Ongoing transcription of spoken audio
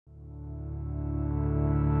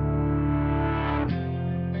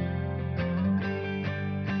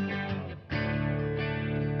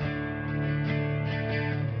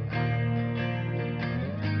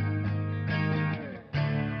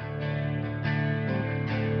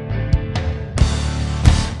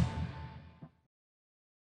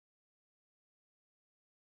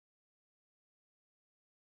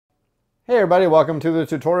Hey everybody, welcome to the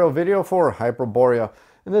tutorial video for Hyperborea.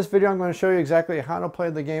 In this video I'm going to show you exactly how to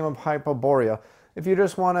play the game of Hyperborea. If you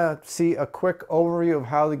just want to see a quick overview of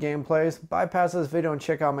how the game plays, bypass this video and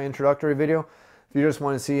check out my introductory video. If you just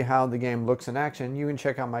want to see how the game looks in action, you can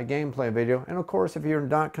check out my gameplay video. And of course, if you're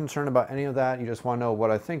not concerned about any of that, you just want to know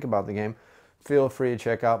what I think about the game, feel free to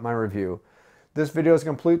check out my review. This video is a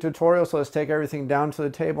complete tutorial, so let's take everything down to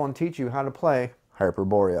the table and teach you how to play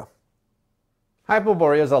Hyperborea.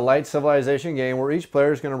 Hyperborea is a light civilization game where each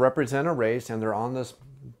player is going to represent a race, and they're on this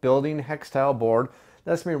building hex tile board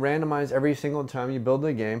that's going to be randomized every single time you build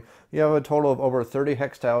the game. You have a total of over 30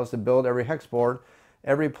 hex tiles to build every hex board.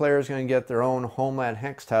 Every player is going to get their own homeland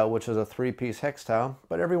hex tile, which is a 3-piece hex tile,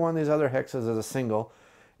 but every one of these other hexes is a single.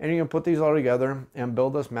 And you can put these all together and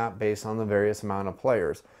build this map based on the various amount of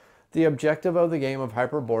players. The objective of the game of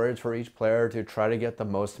Hyperborea is for each player to try to get the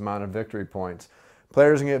most amount of victory points.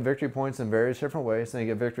 Players can get victory points in various different ways. They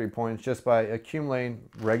get victory points just by accumulating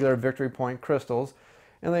regular victory point crystals,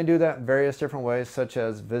 and they do that in various different ways, such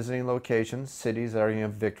as visiting locations, cities that are going to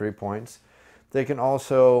give victory points. They can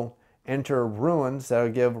also enter ruins that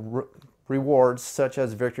will give rewards, such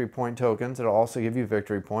as victory point tokens that will also give you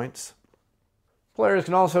victory points. Players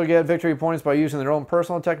can also get victory points by using their own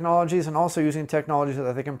personal technologies and also using technologies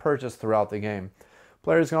that they can purchase throughout the game.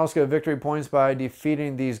 Players can also get victory points by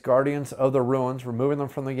defeating these guardians of the ruins, removing them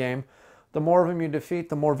from the game. The more of them you defeat,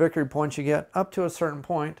 the more victory points you get, up to a certain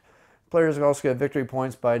point. Players can also get victory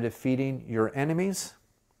points by defeating your enemies,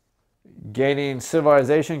 gaining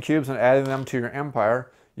civilization cubes and adding them to your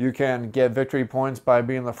empire. You can get victory points by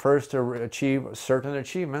being the first to achieve certain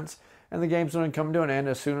achievements, and the game's going to come to an end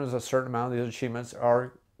as soon as a certain amount of these achievements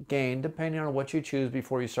are gained, depending on what you choose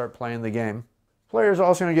before you start playing the game. Players are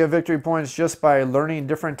also going to get victory points just by learning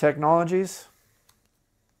different technologies.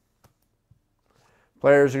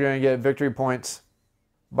 Players are going to get victory points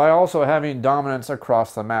by also having dominance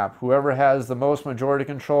across the map. Whoever has the most majority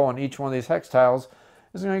control on each one of these hex tiles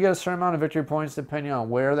is going to get a certain amount of victory points depending on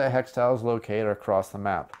where that hex tile is located across the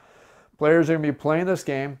map. Players are going to be playing this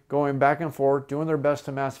game, going back and forth, doing their best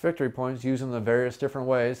to amass victory points using the various different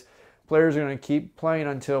ways. Players are going to keep playing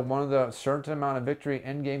until one of the certain amount of victory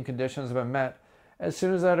end-game conditions have been met. As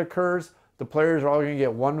soon as that occurs, the players are all going to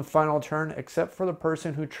get one final turn, except for the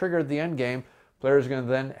person who triggered the end game. Players are going to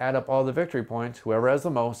then add up all the victory points. Whoever has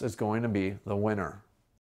the most is going to be the winner.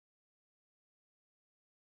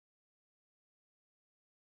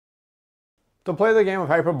 To play the game of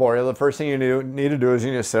Hyperborea, the first thing you need to do is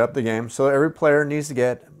you need to set up the game. So every player needs to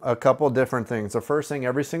get a couple different things. The first thing,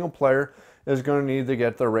 every single player is going to need to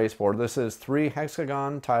get the race board. This is 3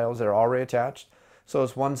 hexagon tiles that are already attached. So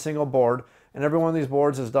it's one single board. And every one of these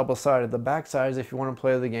boards is double-sided. The back side is if you want to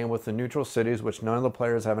play the game with the neutral cities, which none of the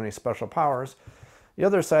players have any special powers. The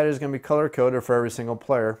other side is going to be color-coded for every single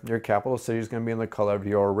player. Your capital city is going to be in the color of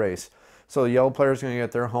your race. So the yellow player is going to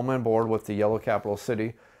get their homeland board with the yellow capital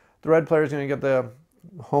city. The red player is going to get the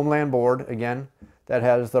homeland board, again, that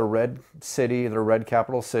has the red city, the red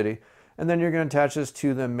capital city. And then you're going to attach this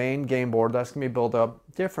to the main game board. That's going to be built up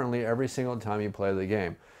differently every single time you play the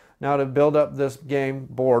game. Now to build up this game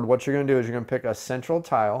board, what you're going to do is you're going to pick a central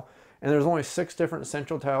tile, and there's only 6 different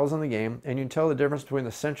central tiles in the game, and you can tell the difference between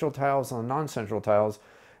the central tiles and the non-central tiles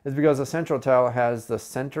is because the central tile has the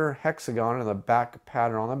center hexagon and the back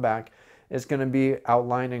pattern on the back is going to be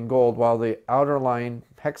outlined in gold, while the outer line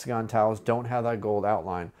hexagon tiles don't have that gold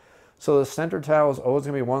outline. So the center tile is always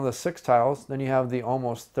going to be one of the 6 tiles. Then you have the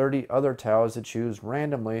almost 30 other tiles to choose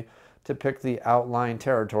randomly to pick the outline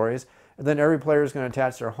territories. And then every player is going to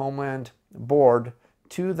attach their homeland board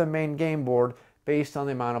to the main game board based on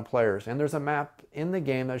the amount of players. And there's a map in the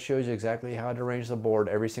game that shows you exactly how to arrange the board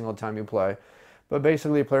every single time you play. But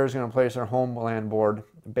basically, players are going to place their homeland board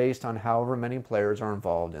based on however many players are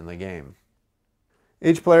involved in the game.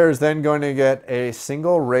 Each player is then going to get a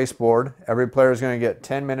single race board. Every player is going to get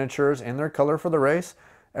 10 miniatures in their color for the race.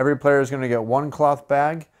 Every player is going to get 1 cloth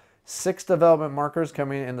bag. 6 development markers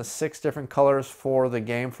coming in the 6 different colors for the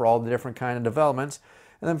game for all the different kind of developments.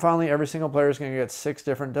 And then finally, every single player is going to get 6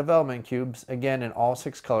 different development cubes, again in all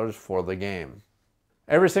 6 colors for the game.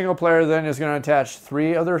 Every single player then is going to attach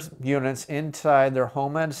 3 other units inside their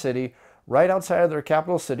homeland city, right outside of their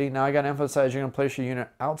capital city. Now I got to emphasize, you're going to place your unit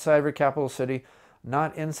outside of your capital city,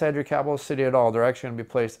 not inside your capital city at all. They're actually going to be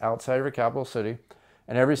placed outside of your capital city.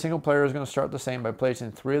 And every single player is going to start the same by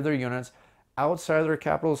placing 3 of their units outside of their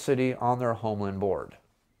capital city on their homeland board.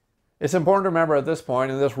 It's important to remember at this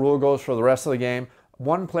point, and this rule goes for the rest of the game,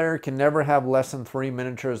 one player can never have less than 3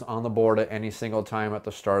 miniatures on the board at any single time at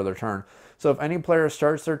the start of their turn. So if any player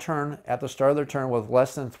starts their turn at the start of their turn with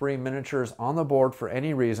less than 3 miniatures on the board for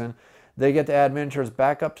any reason, they get to add miniatures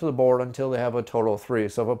back up to the board until they have a total of 3.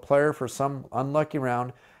 So if a player, for some unlucky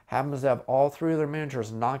round, happens to have all 3 of their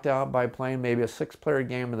miniatures knocked out by playing maybe a 6-player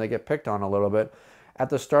game and they get picked on a little bit, at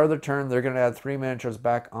the start of the turn, they're going to add 3 miniatures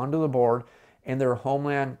back onto the board in their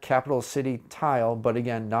homeland capital city tile, but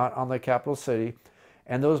again, not on the capital city.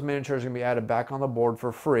 And those miniatures are going to be added back on the board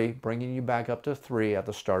for free, bringing you back up to 3 at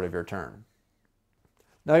the start of your turn.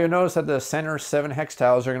 Now you'll notice that the center 7 hex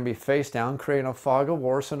tiles are going to be face down, creating a fog of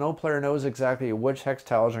war, so no player knows exactly which hex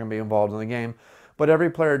tiles are going to be involved in the game. But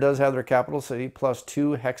every player does have their capital city plus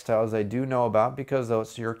 2 hex tiles they do know about because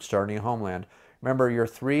that's your starting homeland. Remember, your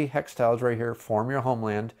 3 hex tiles right here form your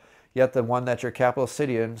homeland, yet the one that your capital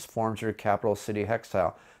city is forms your capital city hex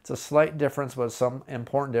tile. It's a slight difference, but some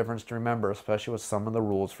important difference to remember, especially with some of the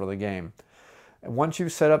rules for the game. And once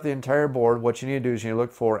you've set up the entire board, what you need to do is you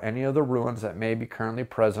look for any of the ruins that may be currently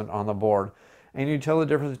present on the board. And you tell the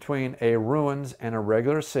difference between a ruins and a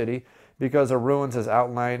regular city, because a ruins is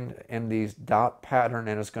outlined in these dot pattern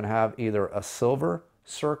and it's going to have either a silver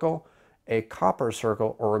circle, a copper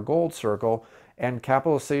circle, or a gold circle. And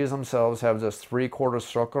capital cities themselves have this 3/4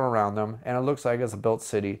 circle around them, and it looks like it's a built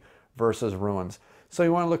city versus ruins. So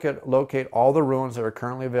you want to locate all the ruins that are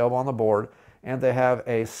currently available on the board, and they have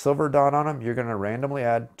a silver dot on them. You're going to randomly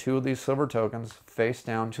add 2 of these silver tokens face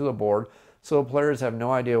down to the board, so players have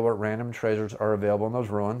no idea what random treasures are available in those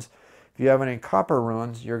ruins. If you have any copper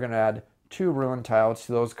ruins, you're going to add 2 ruin tiles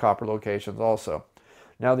to those copper locations also.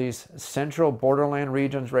 Now these central borderland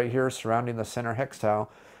regions right here surrounding the center hex tile,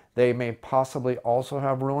 they may possibly also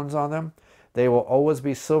have ruins on them. They will always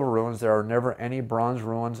be silver ruins. There are never any bronze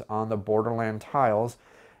ruins on the borderland tiles.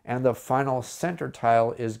 And the final center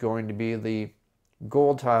tile is going to be the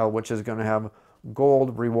gold tile, which is going to have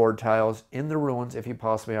gold reward tiles in the ruins if you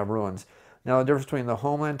possibly have ruins. Now the difference between the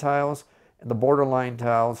homeland tiles, the borderline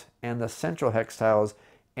tiles, and the central hex tiles,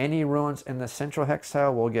 any ruins in the central hex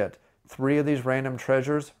tile will get 3 of these random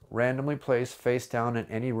treasures randomly placed face down in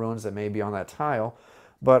any ruins that may be on that tile.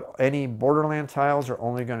 But any borderland tiles are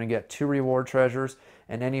only going to get 2 reward treasures,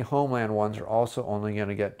 and any homeland ones are also only going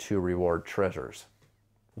to get 2 reward treasures.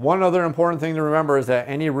 One other important thing to remember is that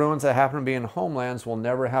any ruins that happen to be in homelands will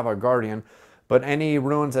never have a guardian, but any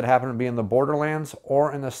ruins that happen to be in the borderlands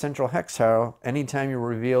or in the central hex tile, anytime you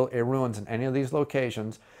reveal a ruins in any of these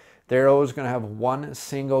locations, they're always going to have one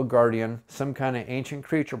single guardian, some kind of ancient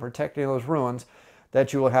creature protecting those ruins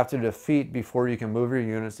that you will have to defeat before you can move your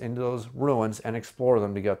units into those ruins and explore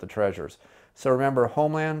them to get the treasures. So remember,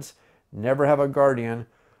 homelands never have a guardian.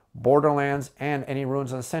 Borderlands and any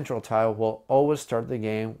ruins in the central tile will always start the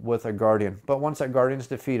game with a guardian. But once that guardian is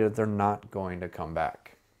defeated, they're not going to come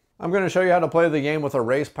back. I'm going to show you how to play the game with the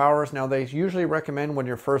race powers. Now they usually recommend when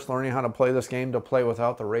you're first learning how to play this game to play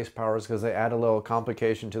without the race powers because they add a little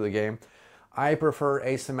complication to the game. I prefer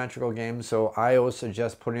asymmetrical games, so I always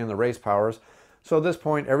suggest putting in the race powers. So at this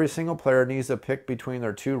point, every single player needs to pick between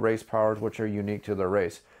their 2 race powers which are unique to their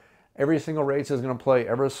race. Every single race is going to play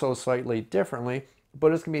ever so slightly differently,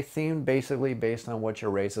 but it's going to be themed basically based on what your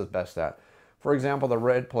race is best at. For example, the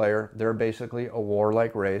red player, they're basically a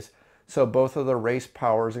warlike race, so both of the race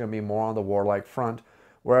powers are going to be more on the warlike front,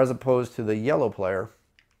 whereas opposed to the yellow player,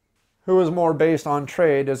 who is more based on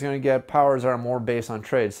trade, is going to get powers that are more based on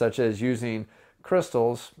trade, such as using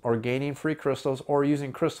crystals or gaining free crystals, or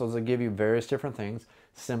using crystals that give you various different things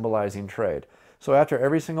symbolizing trade. So after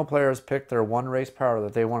every single player has picked their 1 race power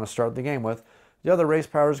that they want to start the game with, the other race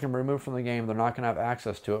powers can be removed from the game. They're not going to have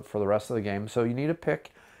access to it for the rest of the game. So you need to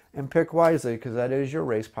pick, and pick wisely, because that is your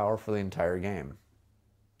race power for the entire game.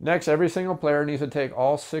 Next, every single player needs to take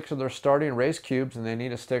all 6 of their starting race cubes, and they need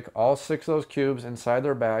to stick all 6 of those cubes inside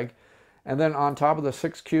their bag. And then on top of the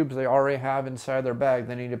 6 cubes they already have inside their bag,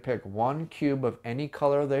 they need to pick 1 cube of any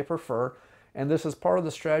color they prefer. And this is part of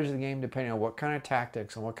the strategy of the game, depending on what kind of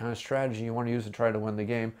tactics and what kind of strategy you want to use to try to win the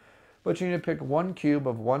game. But you need to pick 1 cube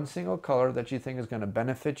of 1 single color that you think is going to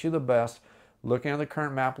benefit you the best, looking at the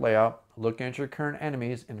current map layout, looking at your current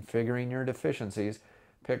enemies, and figuring your deficiencies.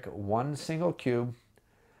 Pick 1 single cube,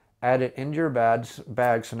 add it into your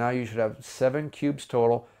bag, so now you should have 7 cubes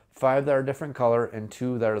total, 5 that are different color, and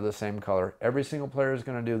 2 that are the same color. Every single player is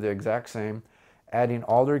going to do the exact same, adding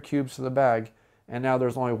all their cubes to the bag, and now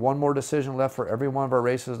there's only 1 more decision left for every one of our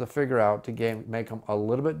races to figure out to make them a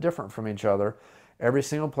little bit different from each other. Every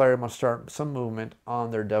single player must start some movement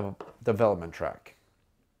on their development track.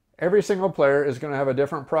 Every single player is going to have a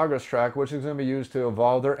different progress track, which is going to be used to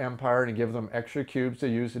evolve their empire and give them extra cubes to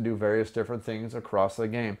use to do various different things across the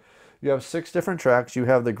game. You have 6 different tracks. You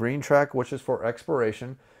have the green track, which is for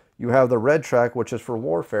exploration. You have the red track, which is for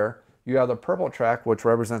warfare. You You have the purple track, which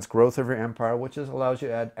represents growth of your empire, which allows you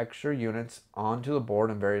to add extra units onto the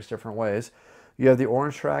board in various different ways. You have the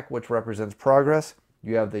orange track, which represents progress.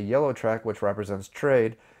 You have the yellow track, which represents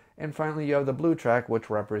trade. And finally, you have the blue track, which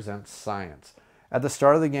represents science. At the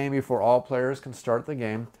start of the game, before all players can start the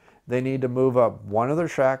game, they need to move up one of their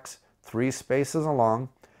tracks 3 spaces along.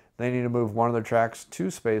 They need to move one of their tracks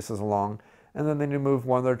 2 spaces along. And then they need to move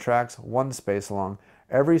one of their tracks 1 space along.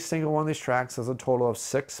 Every single one of these tracks has a total of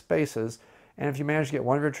 6 spaces, and if you manage to get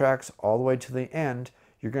one of your tracks all the way to the end,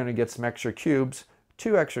 you're going to get some extra cubes,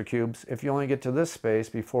 2 extra cubes. If you only get to this space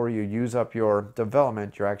before you use up your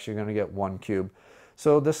development, you're actually going to get 1 cube.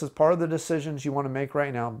 So this is part of the decisions you want to make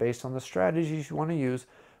right now based on the strategies you want to use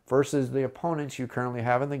versus the opponents you currently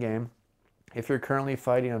have in the game. If you're currently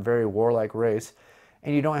fighting a very warlike race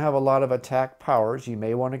and you don't have a lot of attack powers, you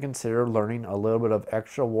may want to consider learning a little bit of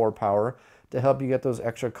extra war power to help you get those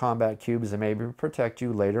extra combat cubes that maybe protect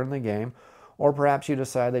you later in the game. Or perhaps you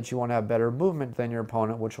decide that you want to have better movement than your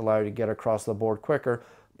opponent, which will allow you to get across the board quicker,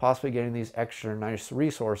 possibly getting these extra nice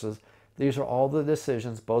resources. These are all the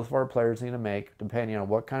decisions both of our players need to make depending on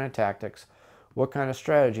what kind of tactics, what kind of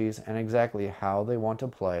strategies, and exactly how they want to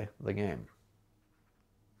play the game.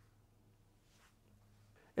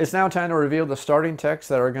 It's now time to reveal the starting techs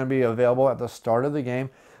that are going to be available at the start of the game.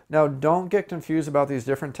 Now, don't get confused about these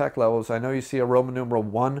different tech levels. I know you see a Roman numeral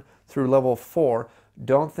 1 through level 4.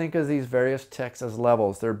 Don't think of these various techs as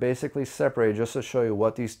levels. They're basically separated just to show you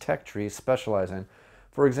what these tech trees specialize in.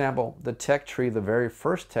 For example, the tech tree, the very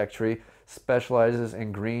first tech tree, specializes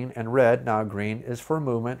in green and red. Now, green is for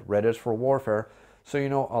movement, red is for warfare. So you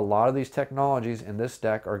know a lot of these technologies in this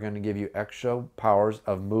deck are going to give you extra powers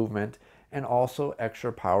of movement and also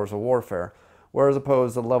extra powers of warfare. Whereas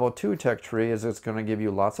opposed to the level 2 tech tree is it's going to give you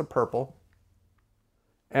lots of purple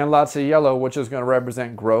and lots of yellow, which is going to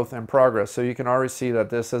represent growth and progress. So you can already see that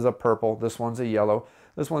this is a purple, this one's a yellow,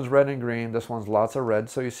 this one's red and green, this one's lots of red.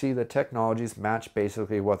 So you see the technologies match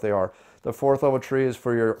basically what they are. The 4th level tree is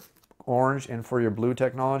for your orange and for your blue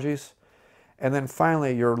technologies. And then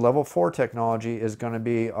finally, your level 4 technology is going to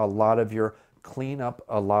be a lot of your cleanup,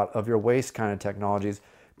 a lot of your waste kind of technologies.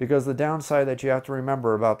 Because the downside that you have to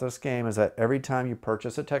remember about this game is that every time you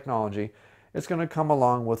purchase a technology, it's going to come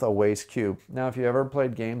along with a waste cube. Now, if you ever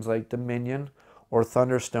played games like Dominion or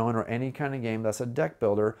Thunderstone or any kind of game that's a deck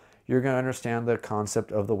builder, you're going to understand the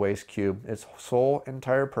concept of the waste cube. Its sole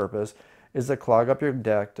entire purpose is to clog up your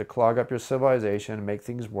deck, to clog up your civilization, and make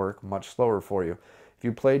things work much slower for you. If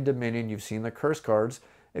you played Dominion, you've seen the curse cards.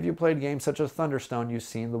 If you played games such as Thunderstone, you've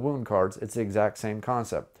seen the wound cards. It's the exact same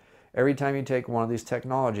concept. Every time you take one of these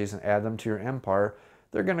technologies and add them to your empire,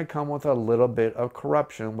 they're going to come with a little bit of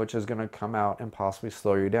corruption, which is going to come out and possibly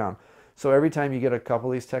slow you down. So every time you get a couple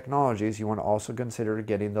of these technologies, you want to also consider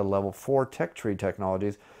getting the level 4 tech tree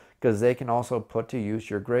technologies, because they can also put to use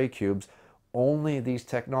your gray cubes. Only these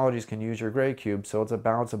technologies can use your gray cubes, so it's a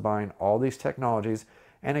balance of buying all these technologies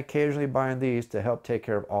and occasionally buying these to help take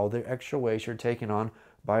care of all the extra waste you're taking on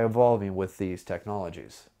by evolving with these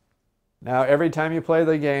technologies. Now, every time you play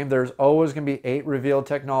the game, there's always going to be 8 revealed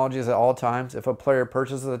technologies at all times. If a player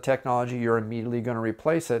purchases a technology, you're immediately going to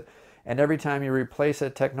replace it. And every time you replace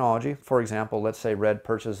a technology, for example, let's say red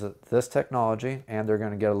purchases this technology and they're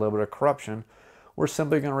going to get a little bit of corruption, we're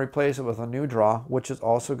simply going to replace it with a new draw, which is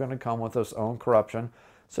also going to come with its own corruption.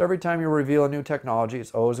 So every time you reveal a new technology,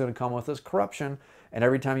 it's always going to come with this corruption. And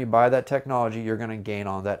every time you buy that technology, you're going to gain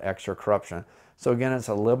on that extra corruption. So again, it's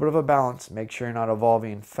a little bit of a balance. Make sure you're not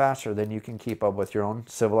evolving faster than you can keep up with your own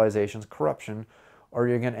civilization's corruption, or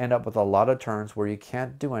you're going to end up with a lot of turns where you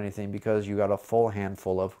can't do anything because you got a full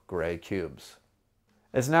handful of gray cubes.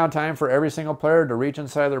 It's now time for every single player to reach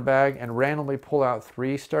inside their bag and randomly pull out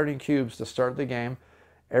 3 starting cubes to start the game.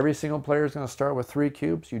 Every single player is going to start with 3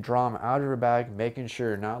 cubes. You draw them out of your bag, making sure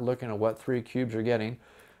you're not looking at what 3 cubes you're getting.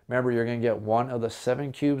 Remember, you're going to get one of the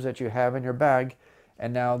 7 cubes that you have in your bag.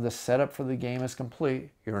 And now the setup for the game is complete.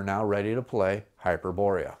 You're now ready to play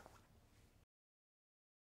Hyperborea.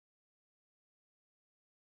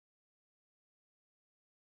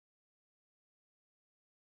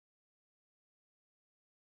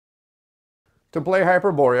 To play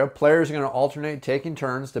Hyperborea, players are going to alternate taking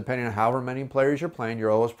turns depending on however many players you're playing. You're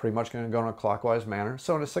always pretty much going to go in a clockwise manner.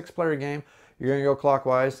 So in a 6-player game, you're going to go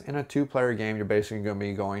clockwise. In a 2-player game, you're basically going to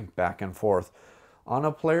be going back and forth. On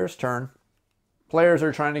a player's turn, players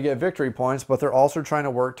are trying to get victory points, but they're also trying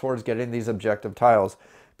to work towards getting these objective tiles.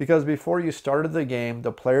 Because before you started the game,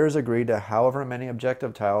 the players agreed to however many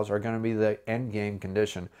objective tiles are going to be the end game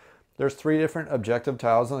condition. There's 3 different objective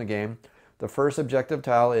tiles in the game. The first objective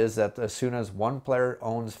tile is that as soon as one player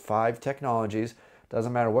owns 5 technologies,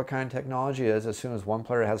 Doesn't matter what kind of technology it is, as soon as one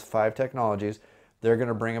player has 5 technologies, they're going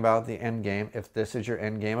to bring about the end game if this is your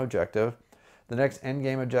end game objective. The next end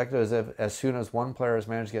game objective is if as soon as one player has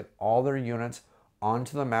managed to get all their units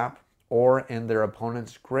onto the map or in their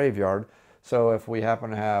opponent's graveyard. So if we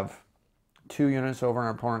happen to have 2 units over in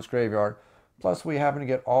our opponent's graveyard, plus we happen to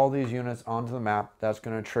get all these units onto the map, that's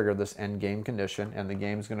going to trigger this end game condition, and the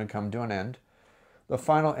game is going to come to an end. The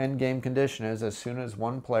final end game condition is as soon as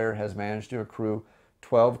one player has managed to accrue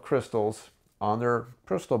 12 crystals on their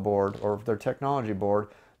crystal board or their technology board,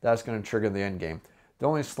 that's going to trigger the end game. The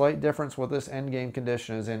only slight difference with this end game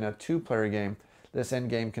condition is in a 2-player game, this end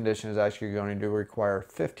game condition is actually going to require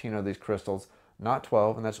 15 of these crystals, not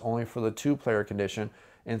 12, and that's only for the 2-player condition.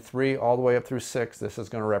 In 3 all the way up through 6, this is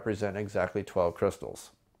going to represent exactly 12 crystals.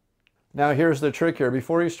 Now here's the trick here.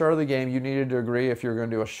 Before you started the game, you needed to agree if you're going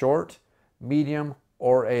to do a short, medium,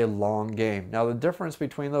 or a long game. Now the difference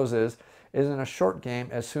between those is in a short game,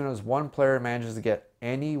 as soon as one player manages to get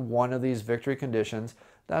any one of these victory conditions,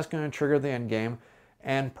 that's going to trigger the end game.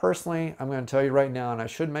 And personally, I'm going to tell you right now, and I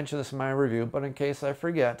should mention this in my review, but in case I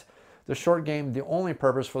forget, the short game, the only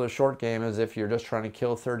purpose for the short game is if you're just trying to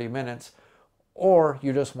kill 30 minutes or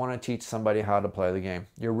you just want to teach somebody how to play the game.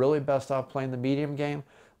 You're really best off playing the medium game,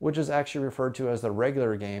 which is actually referred to as the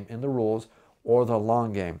regular game in the rules, or the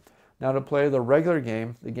long game. Now to play the regular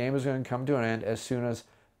game, the game is going to come to an end as soon as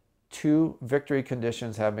 2 victory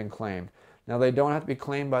conditions have been claimed. Now they don't have to be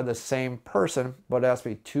claimed by the same person, but it has to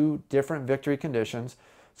be 2 different victory conditions.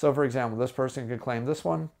 So for example, this person can claim this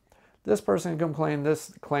one, this person can claim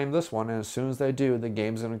this one, and as soon as they do, the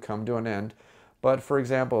game's going to come to an end. But for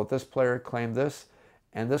example, if this player claimed this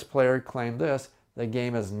and this player claimed this, the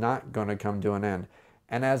game is not going to come to an end.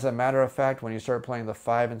 And as a matter of fact, when you start playing the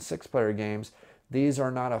 5 and 6 player games, these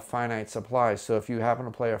are not a finite supply. So if you happen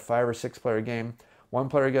to play a 5 or 6 player game, one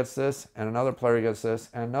player gets this and another player gets this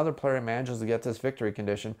and another player manages to get this victory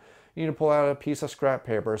condition, you need to pull out a piece of scrap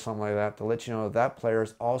paper or something like that to let you know that player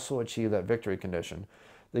has also achieved that victory condition.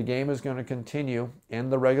 The game is going to continue in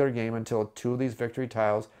the regular game until 2 of these victory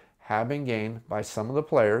tiles have been gained by some of the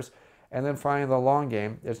players, and then finally the long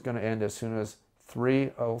game is going to end as soon as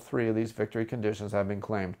 3 of these victory conditions have been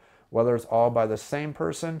claimed, whether it's all by the same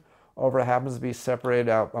person or if it happens to be separated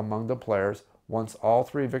out among the players. Once all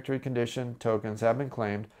 3 victory condition tokens have been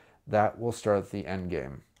claimed, that will start the end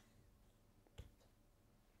game.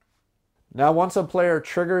 Now once a player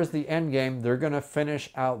triggers the end game, they're going to finish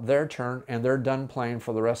out their turn and they're done playing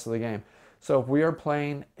for the rest of the game. So if we are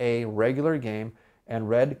playing a regular game and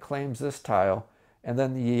red claims this tile and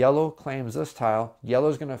then the yellow claims this tile, yellow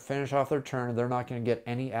is going to finish off their turn and they're not going to get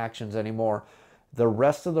any actions anymore. The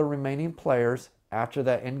rest of the remaining players, after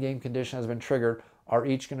that end game condition has been triggered, are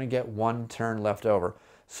each going to get 1 turn left over.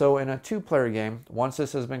 So in a 2-player game, once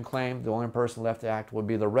this has been claimed, the only person left to act would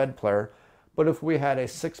be the red player. But if we had a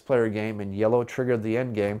 6-player game and yellow triggered the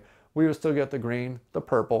end game, we would still get the green, the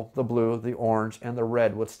purple, the blue, the orange, and the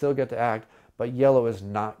red would still get to act, but yellow is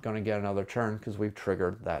not going to get another turn because we've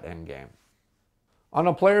triggered that end game. On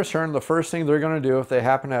a player's turn, the first thing they're going to do, if they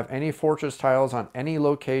happen to have any fortress tiles on any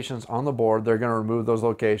locations on the board, they're going to remove those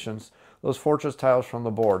locations, those fortress tiles from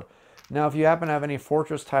the board. Now, if you happen to have any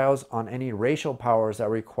fortress tiles on any racial powers that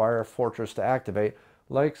require a fortress to activate,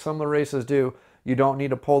 like some of the races do, you don't need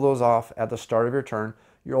to pull those off at the start of your turn.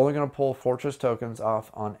 You're only going to pull fortress tokens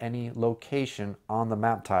off on any location on the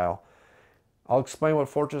map tile. I'll explain what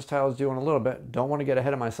fortress tiles do in a little bit. Don't want to get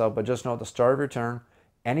ahead of myself, but just know at the start of your turn,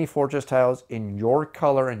 any fortress tiles in your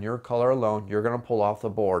color and your color alone, you're going to pull off the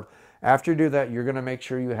board. After you do that, you're going to make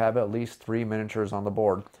sure you have at least 3 miniatures on the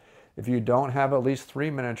board. If you don't have at least 3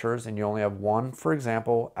 miniatures and you only have 1, for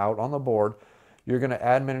example, out on the board, you're going to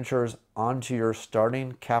add miniatures onto your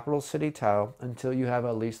starting capital city tile until you have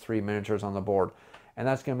at least 3 miniatures on the board. And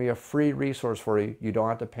that's going to be a free resource for you. You don't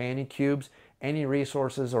have to pay any cubes, any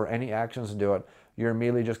resources, or any actions to do it. You're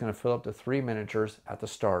immediately just going to fill up to 3 miniatures at the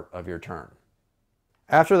start of your turn.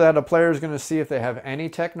 After that, a player is going to see if they have any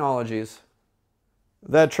technologies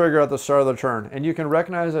that trigger at the start of the turn. And you can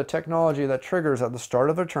recognize a technology that triggers at the start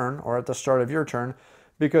of a turn or at the start of your turn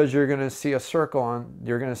because you're going to see a circle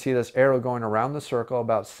you're going to see this arrow going around the circle,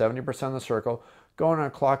 about 70% of the circle, going in a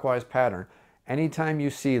clockwise pattern. Anytime you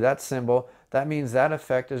see that symbol, that means that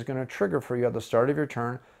effect is going to trigger for you at the start of your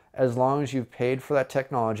turn as long as you've paid for that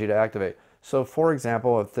technology to activate. So for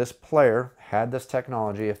example, if this player had this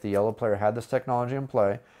technology, if the yellow player had this technology in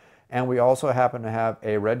play, and we also happen to have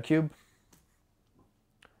a red cube,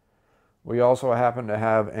 we also happen to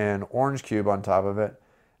have an orange cube on top of it,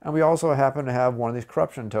 and we also happen to have one of these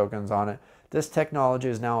corruption tokens on it. This technology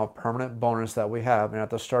is now a permanent bonus that we have, and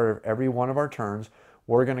at the start of every one of our turns,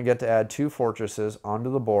 we're going to get to add 2 fortresses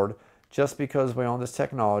onto the board just because we own this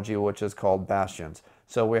technology, which is called bastions.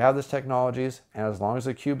 So we have this technologies, and as long as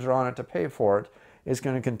the cubes are on it to pay for it, it's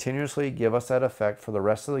going to continuously give us that effect for the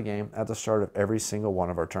rest of the game at the start of every single one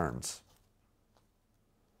of our turns.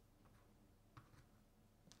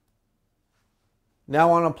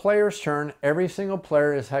 Now on a player's turn, every single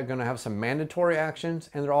player is going to have some mandatory actions,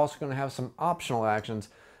 and they're also going to have some optional actions.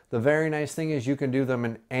 The very nice thing is you can do them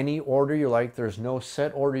in any order you like. There's no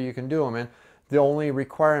set order you can do them in. The only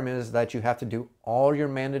requirement is that you have to do all your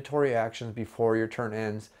mandatory actions before your turn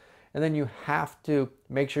ends. And then you have to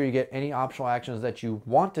make sure you get any optional actions that you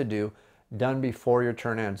want to do done before your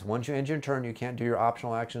turn ends. Once you end your turn, you can't do your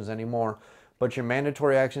optional actions anymore, but your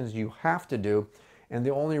mandatory actions you have to do. And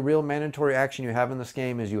the only real mandatory action you have in this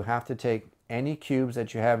game is you have to take any cubes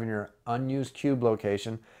that you have in your unused cube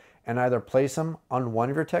location and either place them on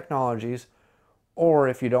one of your technologies, or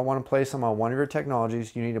if you don't want to place them on one of your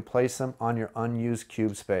technologies, you need to place them on your unused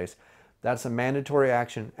cube space. That's a mandatory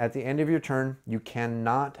action. At the end of your turn, you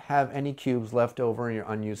cannot have any cubes left over in your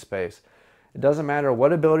unused space. It doesn't matter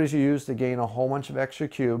what abilities you use to gain a whole bunch of extra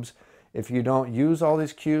cubes. If you don't use all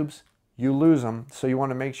these cubes, you lose them. So you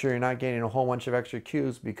want to make sure you're not gaining a whole bunch of extra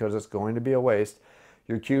cubes because it's going to be a waste.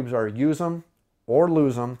 Your cubes are use them or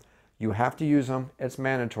lose them. You have to use them. It's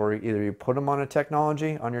mandatory. Either you put them on a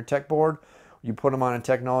technology on your tech board, you put them on a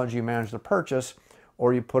technology you manage to purchase,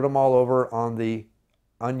 or you put them all over on the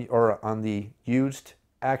used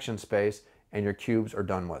action space, and your cubes are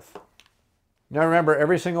done with. Now remember,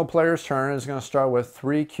 every single player's turn is going to start with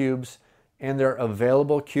 3 cubes in their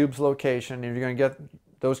available cubes location. And you're going to get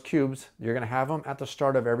those cubes, you're going to have them at the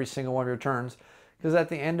start of every single one of your turns, because at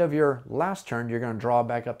the end of your last turn, you're going to draw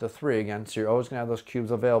back up to 3 again. So you're always going to have those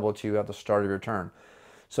cubes available to you at the start of your turn.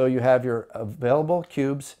 So you have your available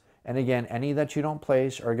cubes, and again, any that you don't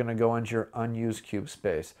place are going to go into your unused cube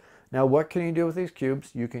space. Now, what can you do with these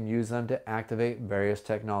cubes? You can use them to activate various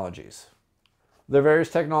technologies. The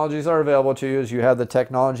various technologies are available to you is you have the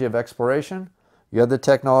technology of exploration, you have the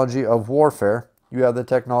technology of warfare, you have the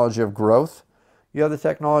technology of growth, you have the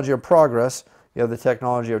technology of progress, you have the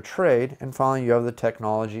technology of trade, and finally you have the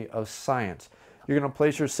technology of science. You're going to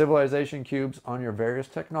place your civilization cubes on your various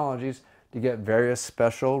technologies to get various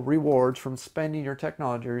special rewards from spending your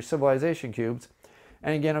technology or your civilization cubes.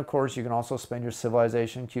 And again, of course, you can also spend your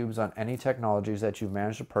civilization cubes on any technologies that you've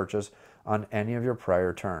managed to purchase on any of your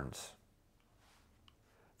prior turns.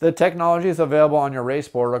 The technologies available on your race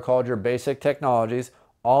board are called your basic technologies.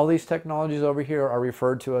 All these technologies over here are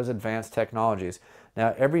referred to as advanced technologies.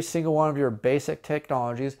 Now, every single one of your basic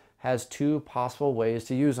technologies has 2 possible ways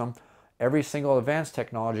to use them. Every single advanced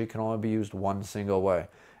technology can only be used one single way.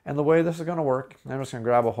 And the way this is going to work, I'm just going to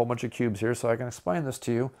grab a whole bunch of cubes here so I can explain this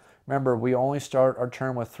to you. Remember, we only start our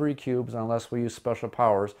turn with 3 cubes unless we use special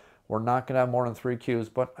powers. We're not going to have more than 3 cubes,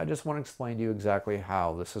 but I just want to explain to you exactly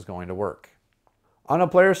how this is going to work. On a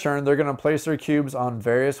player's turn, they're going to place their cubes on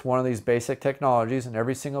various one of these basic technologies, and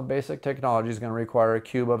every single basic technology is going to require a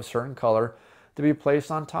cube of a certain color to be placed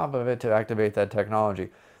on top of it to activate that technology.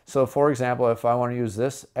 So for example, if I want to use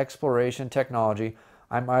this exploration technology,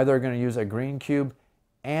 I'm either going to use a green cube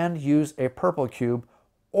and use a purple cube,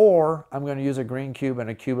 or I'm going to use a green cube and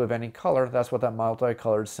a cube of any color. That's what that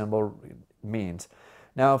multicolored symbol means.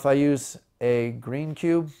 Now, if I use a green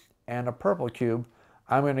cube and a purple cube,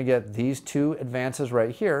 I'm going to get these 2 advances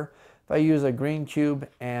right here. If I use a green cube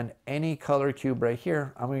and any color cube right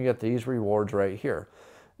here, I'm going to get these rewards right here.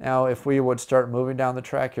 Now, if we would start moving down the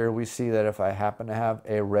track here, we see that if I happen to have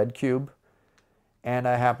a red cube and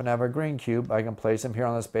I happen to have a green cube, I can place them here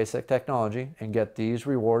on this basic technology and get these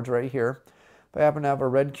rewards right here. If I happen to have a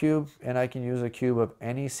red cube and I can use a cube of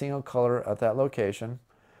any single color at that location,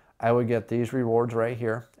 I would get these rewards right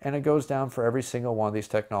here. And it goes down for every single one of these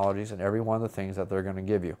technologies and every one of the things that they're going to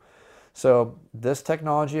give you. So this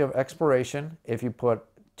technology of exploration, if you put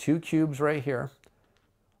 2 cubes right here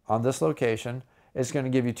on this location, it's going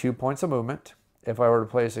to give you 2 points of movement. If I were to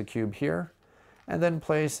place a cube here and then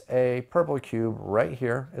place a purple cube right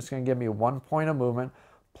here, it's going to give me 1 point of movement.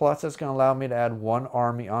 Plus, it's going to allow me to add 1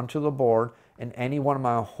 army onto the board in any one of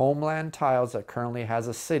my homeland tiles that currently has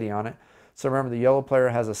a city on it. So remember, the yellow player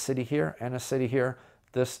has a city here and a city here.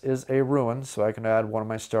 This is a ruin, so I can add one of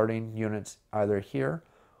my starting units either here,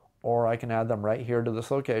 or I can add them right here to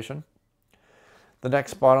this location. The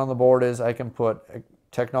next spot on the board is I can put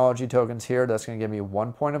technology tokens here. That's going to give me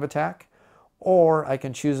 1 point of attack. Or I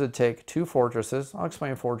can choose to take 2 fortresses. I'll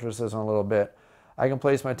explain fortresses in a little bit. I can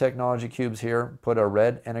place my technology cubes here, put a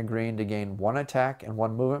red and a green to gain 1 attack and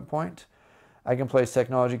 1 movement point. I can place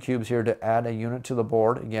technology cubes here to add a unit to the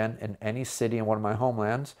board, again, in any city in one of my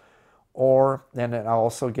homelands. or then I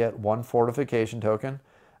also get 1 fortification token.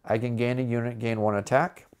 I can gain a unit, gain 1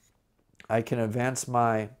 attack. I can advance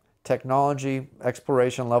my technology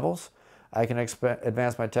exploration levels. I can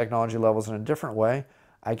advance my technology levels in a different way.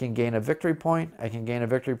 I can gain a victory point. I can gain a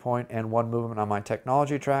victory point and 1 movement on my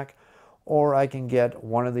technology track. Or I can get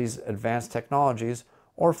one of these advanced technologies.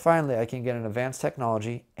 Or finally, I can get an advanced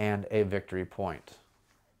technology and a victory point.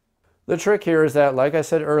 The trick here is that, like I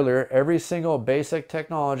said earlier, every single basic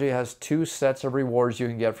technology has 2 sets of rewards you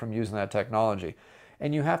can get from using that technology.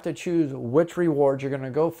 And you have to choose which reward you're going to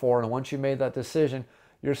go for, and once you made that decision,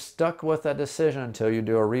 you're stuck with that decision until you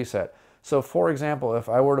do a reset. So for example, if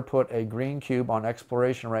I were to put a green cube on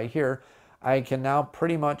exploration right here, I can now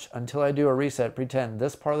pretty much, until I do a reset, pretend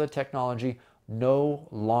this part of the technology no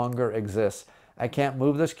longer exists. I can't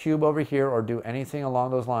move this cube over here or do anything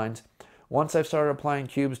along those lines. Once I've started applying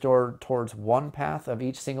cubes towards one path of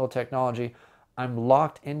each single technology, I'm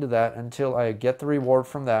locked into that until I get the reward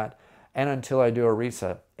from that and until I do a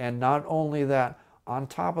reset. And not only that, on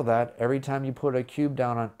top of that, every time you put a cube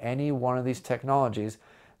down on any one of these technologies,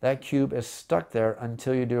 that cube is stuck there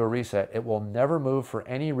until you do a reset. It will never move for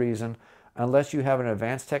any reason unless you have an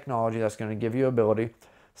advanced technology that's going to give you ability,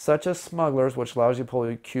 such as smugglers, which allows you to pull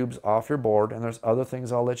your cubes off your board, and there's other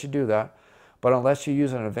things I'll let you do that. But unless you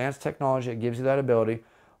use an advanced technology that gives you that ability,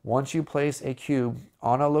 once you place a cube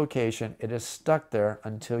on a location, it is stuck there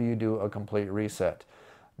until you do a complete reset.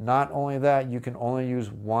 Not only that, you can only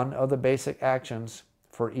use one of the basic actions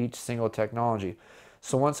for each single technology.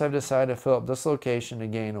 So once I've decided to fill up this location to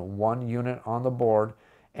gain 1 unit on the board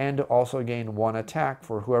and to also gain 1 attack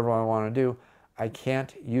for whoever I want to do, I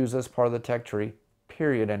can't use this part of the tech tree,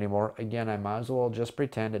 period, anymore. Again, I might as well just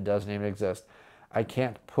pretend it doesn't even exist. I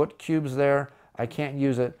can't put cubes there. I can't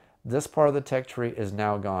use it. This part of the tech tree is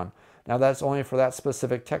now gone. Now that's only for that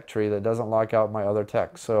specific tech tree. That doesn't lock out my other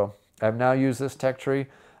tech. So I've now used this tech tree.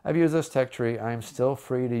 I've used this tech tree. I'm still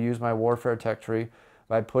free to use my warfare tech tree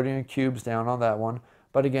by putting cubes down on that one.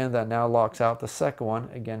 But again, that now locks out the second one.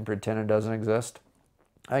 Again, pretend it doesn't exist.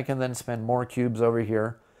 I can then spend more cubes over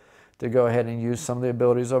here to go ahead and use some of the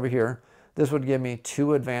abilities over here. This would give me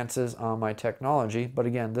 2 advances on my technology, but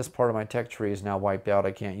again, this part of my tech tree is now wiped out.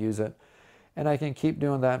 I can't use it. And I can keep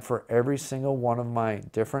doing that for every single one of my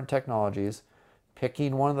different technologies,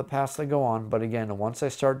 picking one of the paths to go on. But again, once I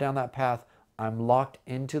start down that path, I'm locked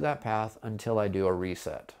into that path until I do a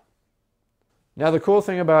reset. Now, the cool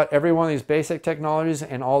thing about every one of these basic technologies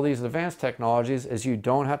and all these advanced technologies is you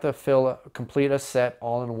don't have to complete a set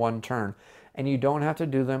all in one turn, and you don't have to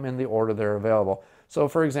do them in the order they're available. So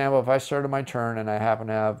for example, if I started my turn and I happen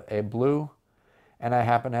to have a blue, and I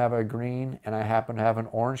happen to have a green, and I happen to have an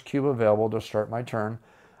orange cube available to start my turn,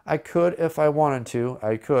 I could, if I wanted to,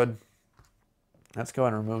 let's go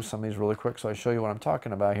ahead and remove some of these really quick so I show you what I'm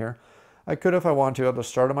talking about here. I could, if I want to, at the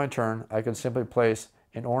start of my turn, I could simply place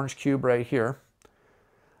an orange cube right here.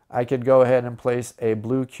 I could go ahead and place a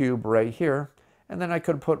blue cube right here, and then I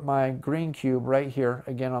could put my green cube right here,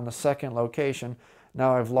 again on the second location.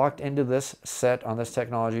 Now I've locked into this set on this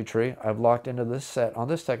technology tree. I've locked into this set on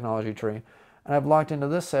this technology tree. And I've locked into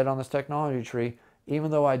this set on this technology tree,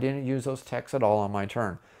 even though I didn't use those techs at all on my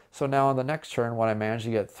turn. So now on the next turn, when I manage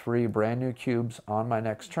to get 3 brand new cubes on my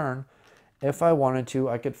next turn, if I wanted to,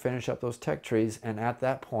 I could finish up those tech trees, and at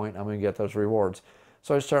that point, I'm going to get those rewards.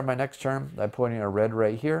 So I start my next turn by putting a red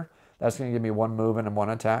right here. That's going to give me 1 movement and 1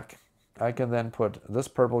 attack. I can then put this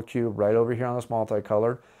purple cube right over here on this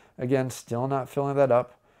multicolored. Again, still not filling that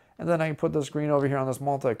up. And then I can put this green over here on this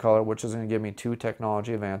multicolor, which is going to give me 2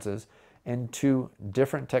 technology advances in 2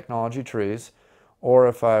 different technology trees. Or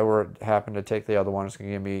if I happen to take the other one, it's going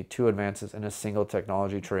to give me 2 advances in a single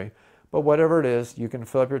technology tree. But whatever it is, you can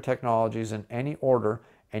fill up your technologies in any order,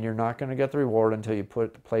 and you're not going to get the reward until you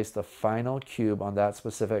place the final cube on that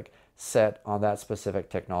specific set on that specific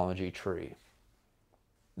technology tree.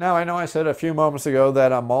 Now, I know I said a few moments ago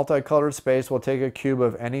that a multicolored space will take a cube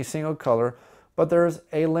of any single color, but there's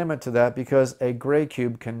a limit to that because a gray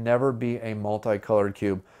cube can never be a multicolored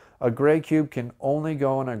cube. A gray cube can only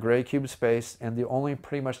go in a gray cube space, and the only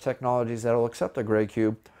pretty much technologies that will accept a gray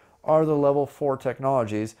cube are the level 4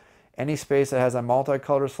 technologies. Any space that has a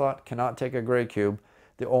multicolored slot cannot take a gray cube.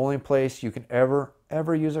 The only place you can ever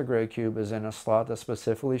use a gray cube is in a slot that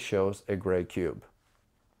specifically shows a gray cube.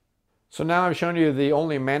 So now I've shown you the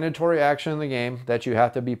only mandatory action in the game that you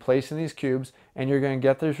have to be placing these cubes, and you're going to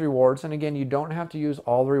get these rewards. And again, you don't have to use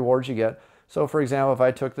all the rewards you get. So for example, if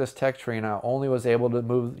I took this tech tree and I only was able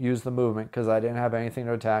to use the movement because I didn't have anything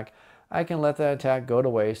to attack, I can let that attack go to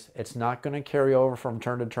waste. It's not going to carry over from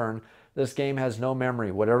turn to turn. This game has no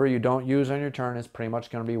memory. Whatever you don't use on your turn is pretty much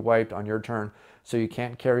going to be wiped on your turn. So you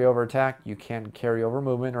can't carry over attack, you can't carry over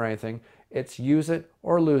movement or anything. It's use it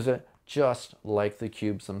or lose it, just like the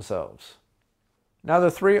cubes themselves. Now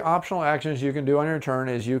the 3 optional actions you can do on your turn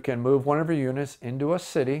is you can move one of your units into a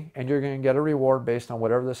city and you're going to get a reward based on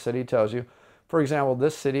whatever the city tells you. For example,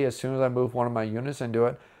 this city, as soon as I move one of my units into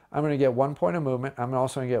it, I'm going to get 1 point of movement. I'm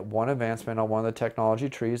also going to get 1 advancement on one of the technology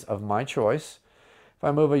trees of my choice. If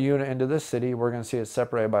I move a unit into this city, we're going to see it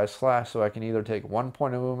separated by a slash, so I can either take 1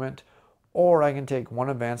 point of movement or I can take 1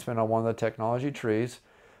 advancement on one of the technology trees,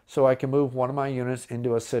 so I can move one of my units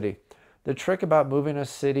into a city. The trick about moving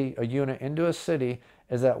a unit into a city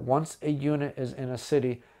is that once a unit is in a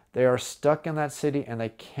city, they are stuck in that city and they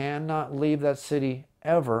cannot leave that city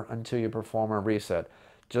ever until you perform a reset.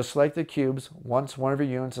 Just like the cubes, once one of your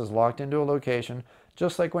units is locked into a location,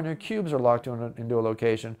 just like when your cubes are locked into a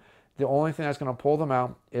location, the only thing that's going to pull them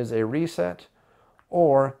out is a reset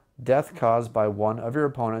or death caused by one of your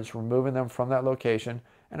opponents, removing them from that location.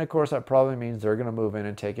 And of course, that probably means they're going to move in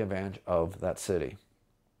and take advantage of that city.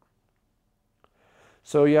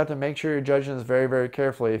 So you have to make sure you're judging this very, very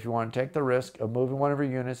carefully if you want to take the risk of moving one of your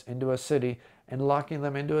units into a city and locking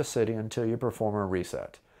them into a city until you perform a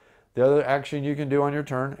reset. The other action you can do on your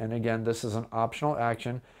turn, and again, this is an optional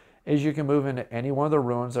action, is you can move into any one of the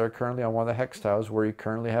ruins that are currently on one of the hex tiles where you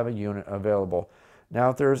currently have a unit available. Now,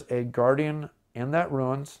 if there's a guardian in that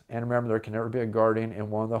ruins, and remember, there can never be a guardian in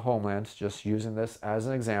one of the homelands, just using this as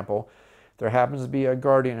an example. If there happens to be a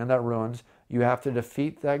guardian in that ruins, you have to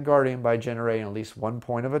defeat that guardian by generating at least 1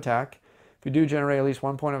 point of attack. If you do generate at least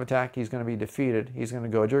 1 point of attack, he's going to be defeated. He's going to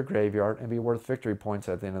go to your graveyard and be worth victory points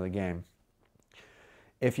at the end of the game.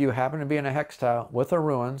 If you happen to be in a hex tile with a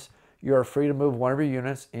ruins, you are free to move one of your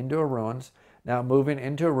units into a ruins. Now, moving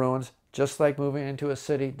into a ruins, just like moving into a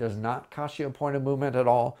city, does not cost you a point of movement at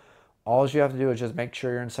all. All you have to do is just make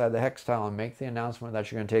sure you're inside the hex tile and make the announcement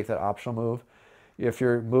that you're going to take that optional move. If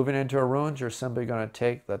you're moving into a ruins, you're simply going to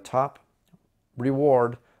take the top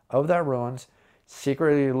reward of that ruins,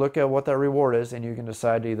 secretly look at what that reward is, and you can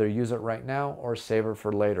decide to either use it right now or save it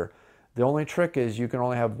for later. The only trick is you can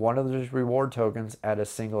only have one of those reward tokens at a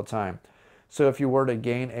single time. So if you were to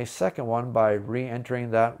gain a second one by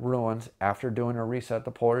re-entering that ruins after doing a reset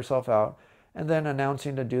to pull yourself out, and then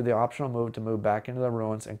announcing to do the optional move to move back into the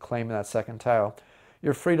ruins and claim that second tile,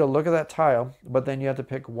 you're free to look at that tile, but then you have to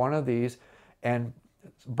pick one of these and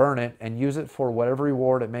burn it and use it for whatever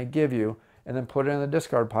reward it may give you, and then put it in the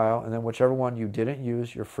discard pile, and then whichever one you didn't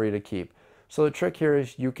use, you're free to keep. So the trick here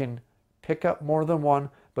is you can pick up more than one,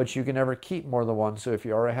 but you can never keep more than one. So if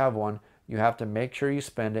you already have one, you have to make sure you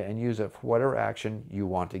spend it and use it for whatever action you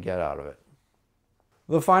want to get out of it.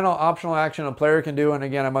 The final optional action a player can do, and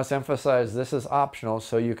again, I must emphasize this is optional,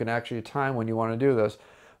 so you can actually time when you want to do this,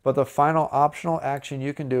 but the final optional action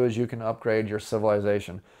you can do is you can upgrade your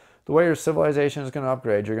civilization. The way your civilization is going to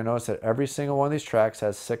upgrade, you're going to notice that every single one of these tracks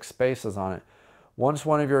has 6 spaces on it. Once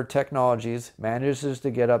one of your technologies manages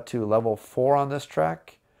to get up to level 4 on this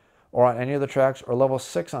track, or on any of the tracks, or level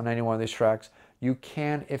 6 on any one of these tracks, you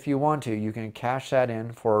can, if you want to, you can cash that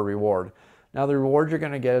in for a reward. Now the reward you're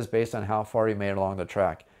going to get is based on how far you made along the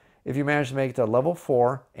track. If you manage to make it to level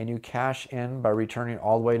 4 and you cash in by returning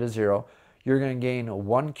all the way to 0, you're going to gain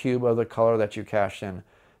 1 cube of the color that you cashed in.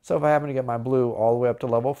 So if I happen to get my blue all the way up to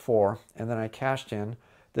level 4 and then I cashed in,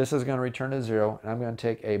 this is going to return to 0, and I'm going to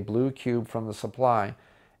take a blue cube from the supply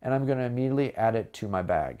and I'm going to immediately add it to my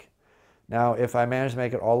bag. Now if I manage to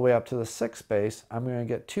make it all the way up to the 6th space, I'm going to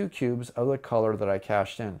get 2 cubes of the color that I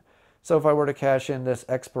cashed in. So if I were to cash in this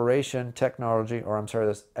exploration technology, or I'm sorry,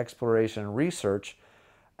 this exploration research,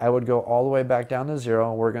 I would go all the way back down to 0,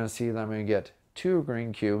 and we're going to see that I'm going to get 2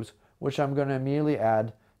 green cubes, which I'm going to immediately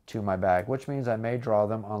add to my bag, which means I may draw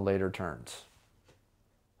them on later turns.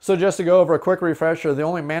 So just to go over a quick refresher, the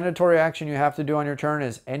only mandatory action you have to do on your turn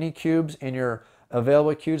is any cubes in your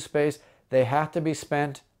available cube space, they have to be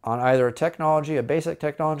spent on either a technology, a basic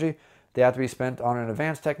technology, they have to be spent on an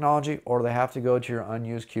advanced technology, or they have to go to your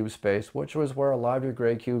unused cube space, which was where a lot of your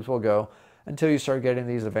gray cubes will go until you start getting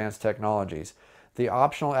these advanced technologies. The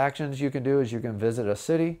optional actions you can do is you can visit a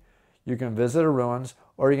city, you can visit a ruins,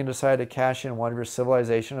 or you can decide to cash in one of your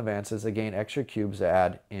civilization advances to gain extra cubes to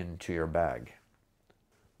add into your bag.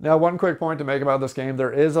 Now, one quick point to make about this game,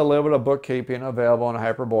 there is a little bit of bookkeeping available in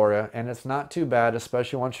Hyperborea, and it's not too bad,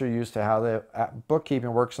 especially once you're used to how the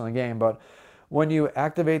bookkeeping works in the game. But when you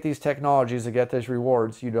activate these technologies to get these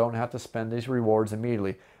rewards, you don't have to spend these rewards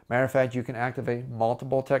immediately. Matter of fact, you can activate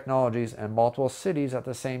multiple technologies and multiple cities at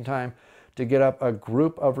the same time to get up a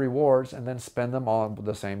group of rewards and then spend them all at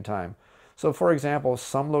the same time. So for example,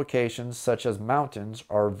 some locations such as mountains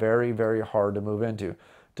are very, very hard to move into.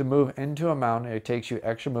 To move into a mountain, it takes you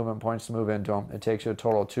extra movement points to move into them. It takes you a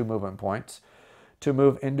total of 2 movement points. To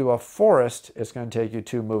move into a forest, it's going to take you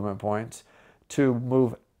 2 movement points. To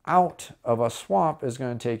move out of a swamp is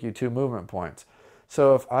going to take you 2 movement points.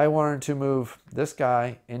 So if I wanted to move this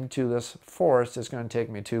guy into this forest, it's going to take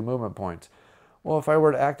me 2 movement points. Well, if I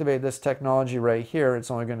were to activate this technology right here, it's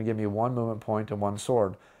only going to give me 1 movement point and 1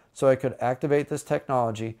 sword. So I could activate this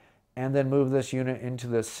technology and then move this unit into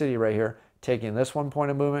this city right here, taking this 1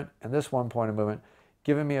 point of movement and this 1 point of movement,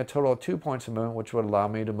 giving me a total of 2 points of movement, which would allow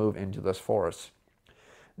me to move into this forest.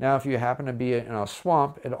 Now, if you happen to be in a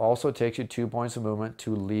swamp, it also takes you 2 points of movement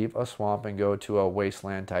to leave a swamp and go to a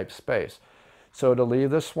wasteland type space. So to leave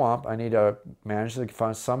the swamp, I need to manage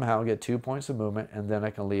to somehow get 2 points of movement, and then I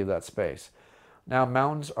can leave that space. Now,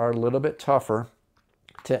 mountains are a little bit tougher.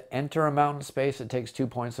 To enter a mountain space, it takes 2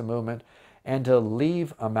 points of movement, and to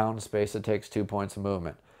leave a mountain space, it takes 2 points of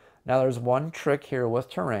movement. Now, there's one trick here with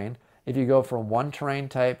terrain. If you go from one terrain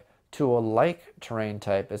type to a like terrain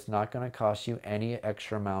type, it's not going to cost you any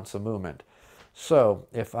extra amounts of movement. So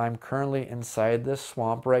if I'm currently inside this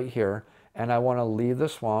swamp right here and I want to leave the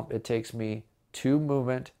swamp, it takes me 2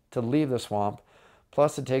 movement to leave the swamp,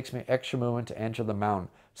 plus it takes me extra movement to enter the mountain.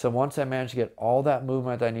 So once I manage to get all that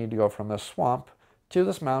movement I need to go from the swamp to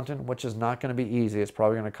this mountain, which is not going to be easy, it's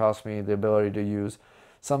probably going to cost me the ability to use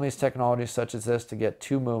some of these technologies such as this to get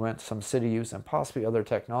 2 movement, some city use, and possibly other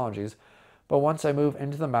technologies. But once I move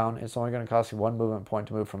into the mountain, it's only going to cost me 1 movement point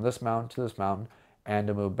to move from this mountain to this mountain and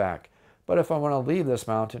to move back. But if I want to leave this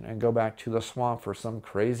mountain and go back to the swamp for some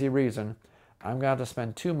crazy reason, I'm going to have to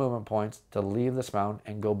spend 2 movement points to leave this mountain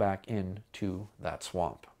and go back into that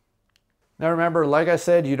swamp. Now remember, like I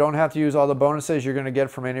said, you don't have to use all the bonuses you're going to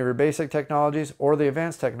get from any of your basic technologies or the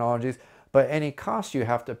advanced technologies, but any costs you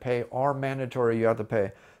have to pay are mandatory you have to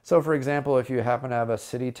pay. So for example, if you happen to have a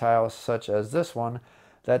city tile such as this one,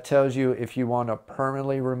 that tells you if you want to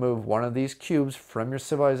permanently remove one of these cubes from your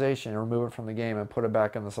civilization and remove it from the game and put it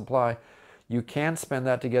back in the supply, you can spend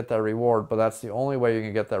that to get that reward, but that's the only way you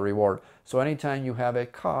can get that reward. So anytime you have a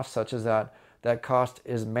cost such as that, that cost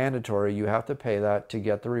is mandatory. You have to pay that to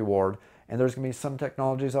get the reward. And there's going to be some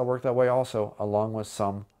technologies that work that way also, along with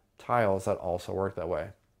some tiles that also work that way.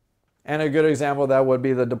 And a good example of that would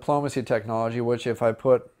be the diplomacy technology, which if I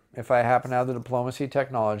happen to have the diplomacy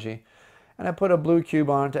technology, and I put a blue cube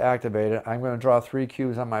on it to activate it, I'm going to draw 3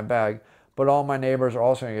 cubes on my bag, but all my neighbors are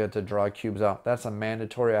also going to get to draw cubes out. That's a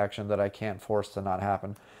mandatory action that I can't force to not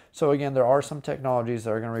happen. So again, there are some technologies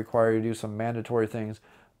that are going to require you to do some mandatory things,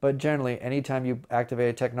 but generally, anytime you activate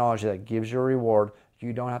a technology that gives you a reward,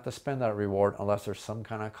 you don't have to spend that reward unless there's some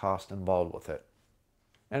kind of cost involved with it.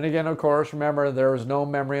 And again, of course, remember, there is no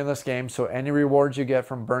memory in this game, so any rewards you get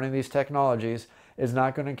from burning these technologies is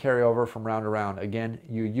not going to carry over from round to round. Again,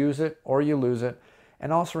 you use it or you lose it.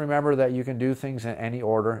 And also remember that you can do things in any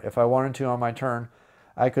order. If I wanted to on my turn,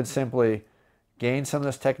 I could simply gain some of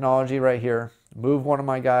this technology right here, move one of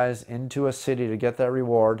my guys into a city to get that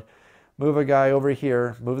reward, move a guy over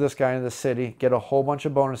here, move this guy into the city, get a whole bunch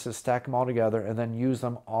of bonuses, stack them all together, and then use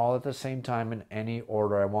them all at the same time in any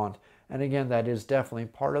order I want. And again, that is definitely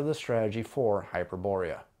part of the strategy for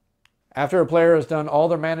Hyperborea. After a player has done all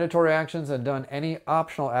their mandatory actions and done any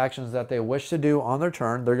optional actions that they wish to do on their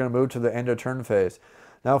turn, they're going to move to the end of turn phase.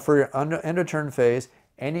 Now for your end of turn phase,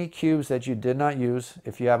 any cubes that you did not use,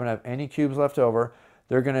 if you happen to have any cubes left over,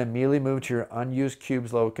 they're going to immediately move to your unused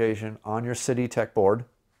cubes location on your city tech board.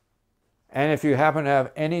 And if you happen to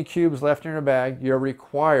have any cubes left in your bag, you're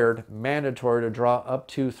required, mandatory, to draw up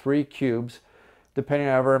to 3 cubes, depending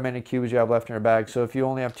on however many cubes you have left in your bag. So if you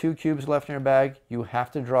only have 2 cubes left in your bag, you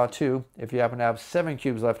have to draw 2. If you happen to have 7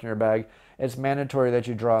 cubes left in your bag, it's mandatory that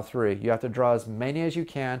you draw 3. You have to draw as many as you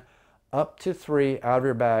can, up to 3 out of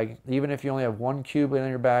your bag. Even if you only have 1 cube in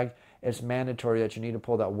your bag, it's mandatory that you need to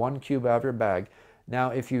pull that 1 cube out of your bag. Now,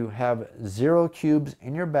 if you have 0 cubes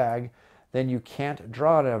in your bag, then you can't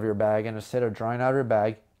draw it out of your bag, and instead of drawing out of your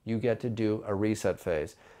bag, you get to do a reset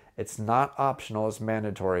phase. It's not optional, it's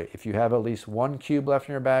mandatory. If you have at least 1 cube left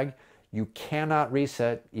in your bag, you cannot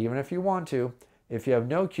reset even if you want to. If you have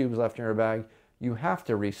no cubes left in your bag, you have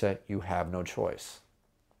to reset. You have no choice.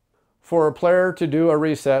 For a player to do a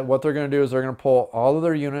reset, what they're going to do is they're going to pull all of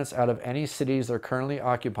their units out of any cities they're currently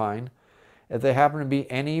occupying. If they happen to be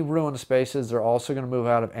any ruin spaces, they're also going to move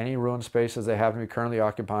out of any ruin spaces they happen to be currently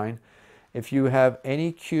occupying. If you have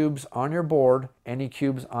any cubes on your board, any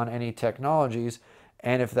cubes on any technologies,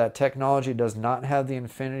 and if that technology does not have the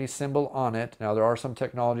infinity symbol on it, now there are some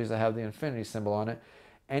technologies that have the infinity symbol on it,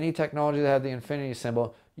 any technology that had the infinity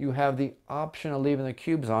symbol, you have the option of leaving the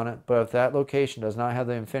cubes on it, but if that location does not have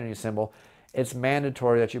the infinity symbol, it's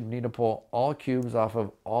mandatory that you need to pull all cubes off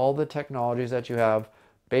of all the technologies that you have,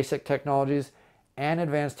 basic technologies and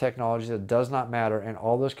advanced technologies. It does not matter, and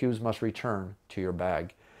all those cubes must return to your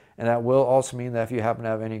bag. And that will also mean that if you happen to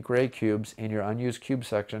have any gray cubes in your unused cube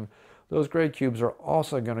section, those gray cubes are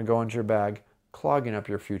also going to go into your bag, clogging up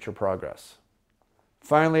your future progress.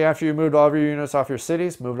 Finally, after you moved all of your units off your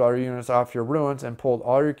cities, moved all your units off your ruins, and pulled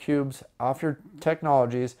all your cubes off your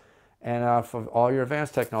technologies and off of all your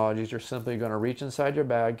advanced technologies, you're simply going to reach inside your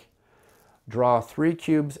bag, draw 3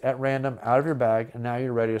 cubes at random out of your bag, and now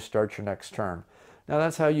you're ready to start your next turn. Now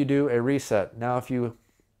that's how you do a reset. Now if you,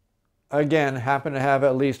 again, happen to have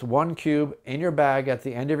at least 1 cube in your bag at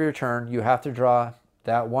the end of your turn, you have to draw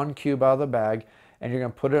that 1 cube out of the bag, and you're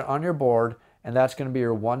going to put it on your board, and that's going to be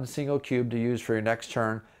your 1 single cube to use for your next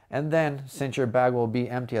turn. And then, since your bag will be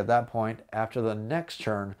empty at that point, after the next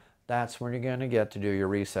turn, that's when you're going to get to do your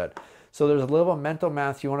reset. So there's a little mental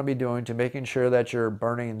math you want to be doing to making sure that you're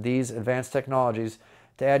burning these advanced technologies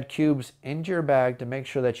to add cubes into your bag to make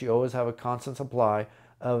sure that you always have a constant supply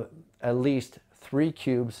of at least 3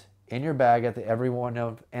 cubes in your bag at the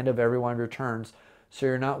end of every one of your turns, so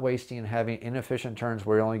you're not wasting and having inefficient turns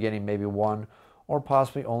where you're only getting maybe 1 or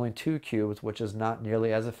possibly only 2 cubes, which is not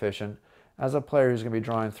nearly as efficient as a player who's going to be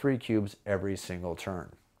drawing 3 cubes every single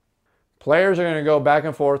turn. Players are going to go back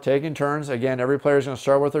and forth taking turns. Again, every player is going to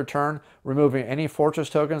start with their turn, removing any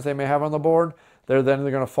fortress tokens they may have on the board. They're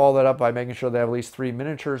going to follow that up by making sure they have at least 3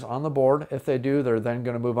 miniatures on the board. If they do, they're then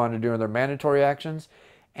going to move on to doing their mandatory actions.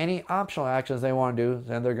 Any optional actions they want to do,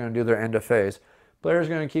 then they're going to do their end of phase. Players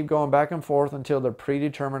are going to keep going back and forth until the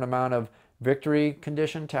predetermined amount of victory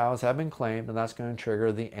condition tiles have been claimed, and that's going to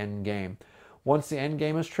trigger the end game. Once the end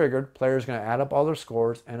game is triggered, players are going to add up all their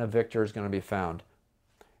scores, and a victor is going to be found.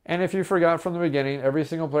 And if you forgot from the beginning, every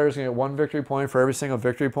single player is going to get 1 victory point for every single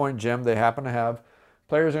victory point gem they happen to have.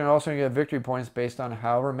 Players are also going to get victory points based on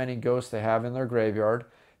however many ghosts they have in their graveyard.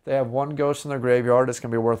 If they have 1 ghost in their graveyard, it's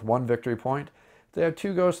going to be worth 1 victory point. If they have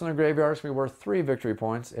 2 ghosts in their graveyard, it's going to be worth 3 victory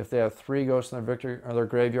points. If they have 3 ghosts in their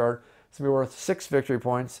graveyard, it's going to be worth 6 victory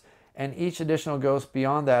points. And each additional ghost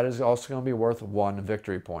beyond that is also going to be worth 1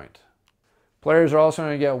 victory point. Players are also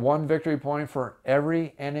going to get 1 victory point for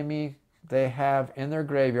every enemy they have in their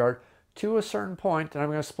graveyard to a certain point, and I'm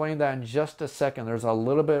going to explain that in just a second. There's a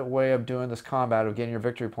little bit way of doing this combat of getting your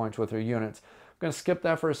victory points with your units. I'm going to skip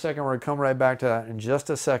that for a second. We're going to come right back to that in just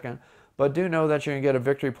a second, but do know that you're going to get a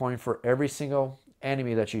victory point for every single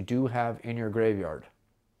enemy that you do have in your graveyard.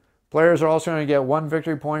 Players are also going to get 1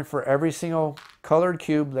 victory point for every single colored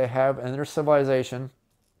cube they have in their civilization,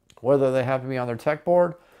 whether they have to be on their tech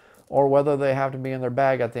board or whether they have to be in their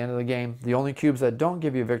bag at the end of the game. The only cubes that don't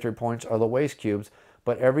give you victory points are the waste cubes,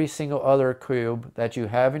 but every single other cube that you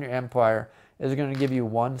have in your empire is going to give you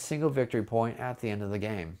 1 single victory point at the end of the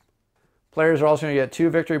game. Players are also going to get 2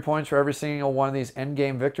 victory points for every single one of these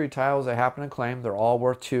endgame victory tiles they happen to claim. They're all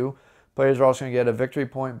worth 2. Players are also going to get a victory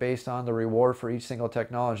point based on the reward for each single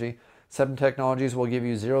technology. Some technologies will give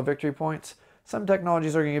you 0 victory points. Some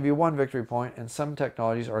technologies are going to give you 1 victory point, and some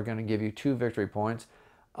technologies are going to give you 2 victory points,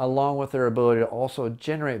 along with their ability to also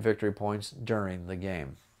generate victory points during the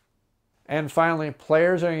game. And finally,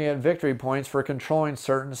 players are going to get victory points for controlling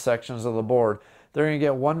certain sections of the board. They're going to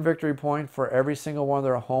get 1 victory point for every single one of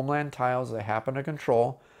their homeland tiles they happen to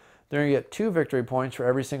control. They're going to get 2 victory points for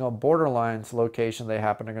every single borderlines location they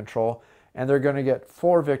happen to control. And they're going to get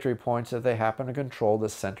 4 victory points if they happen to control the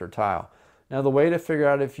center tile. Now, the way to figure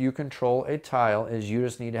out if you control a tile is you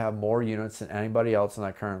just need to have more units than anybody else in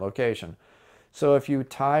that current location. So if you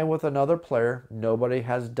tie with another player, nobody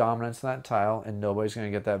has dominance in that tile, and nobody's going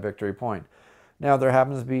to get that victory point. Now, there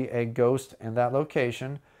happens to be a ghost in that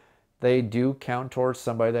location. They do count towards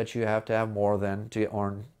somebody that you have to have more than to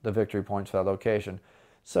earn the victory points for that location.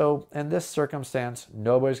 So in this circumstance,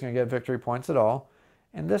 nobody's going to get victory points at all.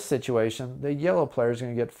 In this situation, the yellow player is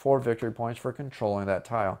going to get 4 victory points for controlling that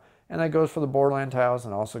tile. And that goes for the borderland tiles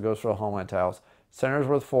and also goes for the homeland tiles. Center is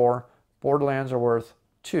worth 4, borderlands are worth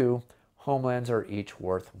 2, homelands are each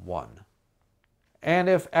worth 1. And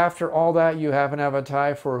if after all that you happen to have a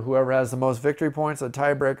tie for whoever has the most victory points, the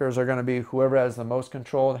tiebreakers are going to be whoever has the most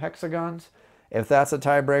controlled hexagons. If that's a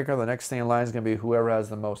tiebreaker, the next thing in line is going to be whoever has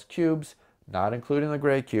the most cubes, not including the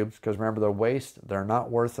gray cubes, because remember, they're waste, they're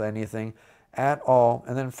not worth anything at all.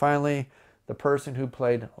 And then finally, the person who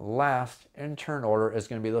played last in turn order is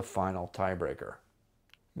going to be the final tiebreaker.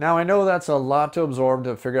 Now, I know that's a lot to absorb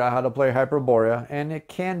to figure out how to play Hyperborea, and it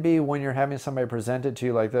can be when you're having somebody present it to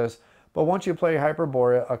you like this, but once you play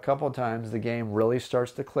Hyperborea a couple times, the game really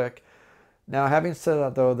starts to click. Now, having said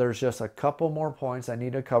that though, there's just a couple more points I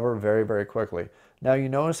need to cover very, very quickly. Now, you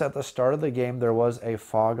notice at the start of the game there was a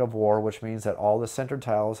fog of war, which means that all the center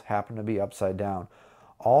tiles happen to be upside down.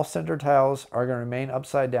 All center tiles are going to remain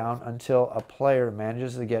upside down until a player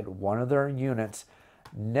manages to get one of their units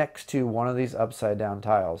next to one of these upside down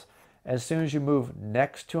tiles. As soon as you move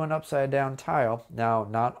next to an upside down tile, now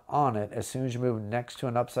not on it, as soon as you move next to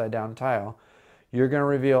an upside down tile, you're going to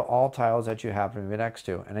reveal all tiles that you happen to be next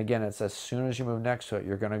to. And again, it's as soon as you move next to it,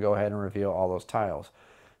 you're going to go ahead and reveal all those tiles.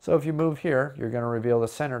 So if you move here, you're going to reveal the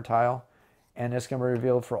center tile, and it's going to be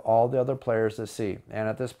revealed for all the other players to see. And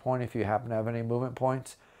at this point, if you happen to have any movement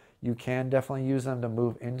points, you can definitely use them to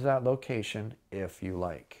move into that location if you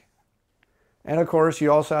like. And of course,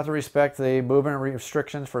 you also have to respect the movement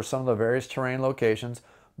restrictions for some of the various terrain locations.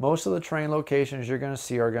 Most of the terrain locations you're going to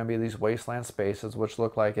see are going to be these wasteland spaces, which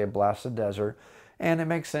look like a blasted desert. And it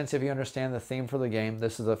makes sense if you understand the theme for the game.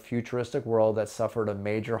 This is a futuristic world that suffered a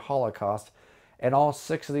major holocaust, and all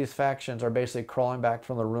 6 of these factions are basically crawling back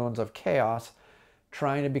from the ruins of chaos,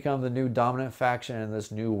 trying to become the new dominant faction in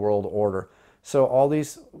this new world order. So all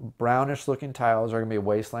these brownish looking tiles are going to be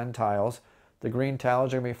wasteland tiles. The green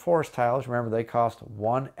tiles are going to be forest tiles. Remember, they cost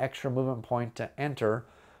 1 extra movement point to enter,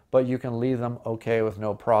 but you can leave them okay with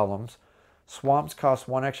no problems. Swamps cost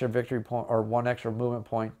 1 extra victory point or 1 extra movement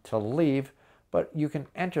point to leave, but you can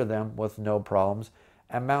enter them with no problems.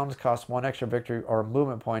 And mountains cost 1 extra victory or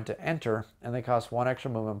movement point to enter, and they cost 1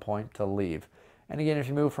 extra movement point to leave. And again, if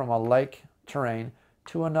you move from a like terrain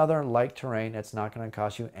to another like terrain, it's not going to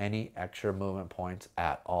cost you any extra movement points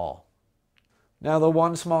at all. Now, the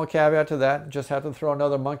one small caveat to that, just have to throw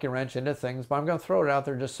another monkey wrench into things, but I'm going to throw it out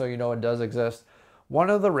there just so you know it does exist. One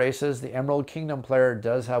of the races, the Emerald Kingdom player,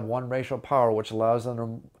 does have 1 racial power, which allows them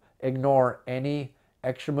to ignore any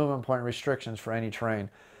extra movement point restrictions for any terrain.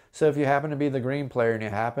 So if you happen to be the green player and you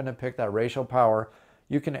happen to pick that racial power,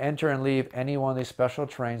 you can enter and leave any one of these special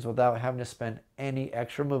terrains without having to spend any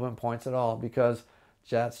extra movement points at all, because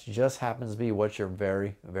that just happens to be what you're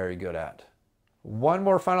very, very good at. One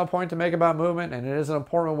more final point to make about movement, and it is an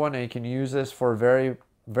important one, and you can use this for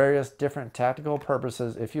various different tactical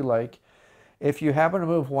purposes if you like. If you happen to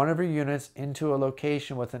move one of your units into a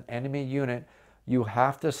location with an enemy unit, you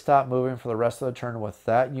have to stop moving for the rest of the turn with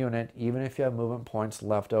that unit, even if you have movement points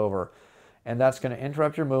left over. And that's going to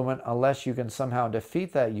interrupt your movement unless you can somehow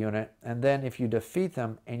defeat that unit. And then if you defeat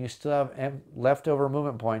them and you still have leftover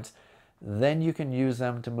movement points, then you can use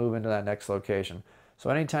them to move into that next location. So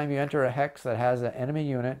anytime you enter a hex that has an enemy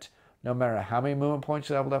unit, no matter how many movement points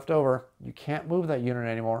you have left over, you can't move that unit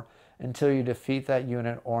anymore until you defeat that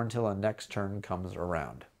unit or until the next turn comes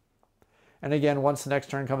around. And again, once the next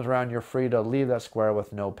turn comes around, you're free to leave that square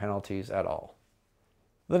with no penalties at all.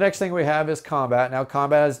 The next thing we have is combat. Now,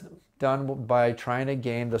 combat is done by trying to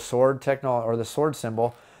gain the sword technology or the sword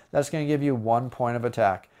symbol. That's going to give you 1 point of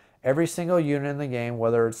attack. Every single unit in the game,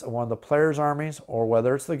 whether it's one of the player's armies or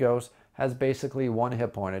whether it's the ghost, has basically 1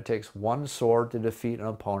 hit point. It takes 1 sword to defeat an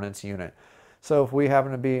opponent's unit. So if we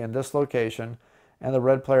happen to be in this location and the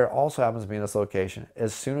red player also happens to be in this location,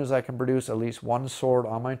 as soon as I can produce at least 1 sword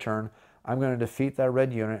on my turn, I'm going to defeat that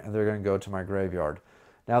red unit and they're going to go to my graveyard.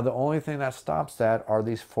 Now, the only thing that stops that are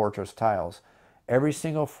these fortress tiles. Every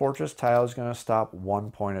single fortress tile is going to stop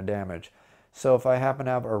 1 point of damage. So if I happen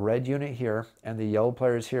to have a red unit here and the yellow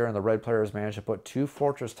player is here and the red player has managed to put 2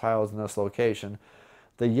 fortress tiles in this location,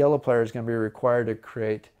 the yellow player is going to be required to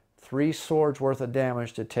create 3 swords worth of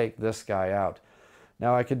damage to take this guy out.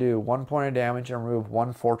 Now I could do 1 point of damage and remove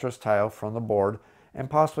 1 fortress tile from the board, and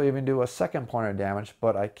possibly even do a 2nd point of damage,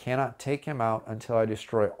 but I cannot take him out until I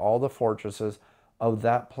destroy all the fortresses of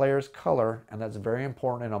that player's color, and that's very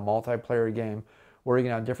important in a multiplayer game where you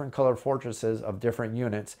can have different colored fortresses of different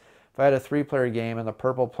units. If I had a 3-player game and the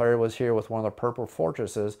purple player was here with one of the purple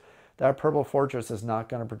fortresses, that purple fortress is not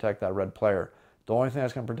going to protect that red player. The only thing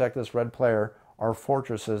that's going to protect this red player are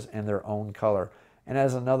fortresses in their own color. And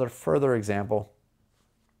as another further example,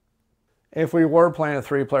 if we were playing a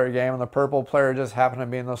 3-player game and the purple player just happened to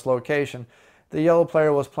be in this location, the yellow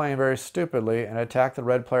player was playing very stupidly and attacked the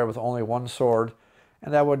red player with only 1 sword,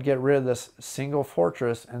 and that would get rid of this single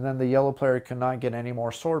fortress, and then the yellow player could not get any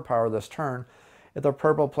more sword power this turn. If the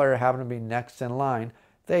purple player happened to be next in line,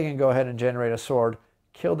 they can go ahead and generate a sword,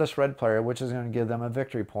 kill this red player, which is going to give them a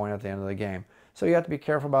victory point at the end of the game. So you have to be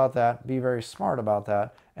careful about that, be very smart about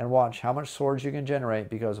that, and watch how much swords you can generate,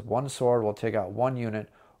 because 1 sword will take out 1 unit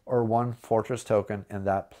or 1 fortress token in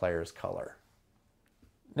that player's color.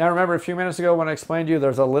 Now remember, a few minutes ago when I explained to you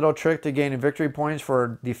there's a little trick to gaining victory points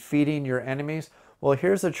for defeating your enemies. Well,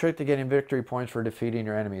 here's the trick to getting victory points for defeating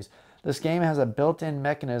your enemies. This game has a built-in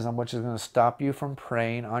mechanism which is going to stop you from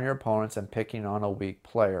preying on your opponents and picking on a weak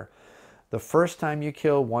player. The first time you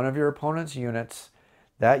kill one of your opponent's units,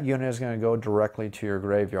 that unit is going to go directly to your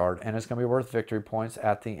graveyard, and it's going to be worth victory points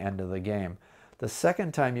at the end of the game. The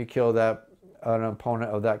second time you kill an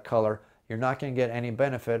opponent of that color, you're not going to get any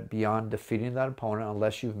benefit beyond defeating that opponent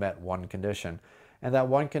unless you've met one condition. And that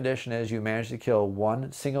one condition is you manage to kill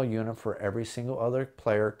one single unit for every single other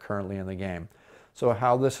player currently in the game. So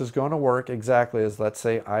how this is going to work exactly is, let's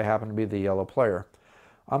say I happen to be the yellow player.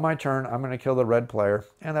 On my turn, I'm going to kill the red player,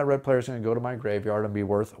 and that red player is going to go to my graveyard and be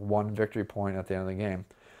worth one victory point at the end of the game.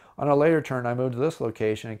 On a later turn, I move to this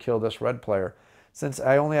location and kill this red player. Since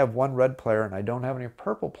I only have one red player and I don't have any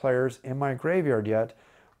purple players in my graveyard yet,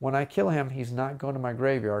 when I kill him, he's not going to my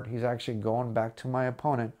graveyard. He's actually going back to my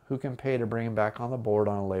opponent, who can pay to bring him back on the board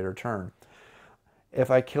on a later turn. If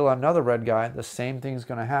I kill another red guy, the same thing's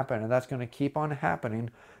going to happen, and that's going to keep on happening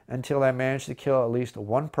until I manage to kill at least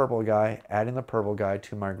one purple guy, adding the purple guy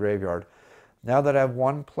to my graveyard. Now that I have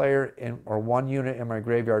one player or one unit in my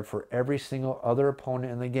graveyard for every single other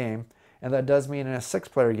opponent in the game, and that does mean in a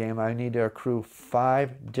 6-player game I need to accrue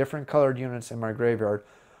 5 different colored units in my graveyard.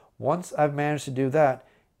 Once I've managed to do that,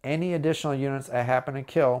 any additional units I happen to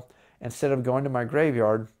kill, instead of going to my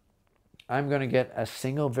graveyard, I'm going to get a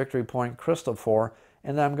single victory point crystal for,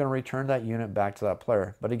 and then I'm going to return that unit back to that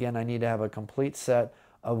player. But again, I need to have a complete set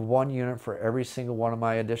of one unit for every single one of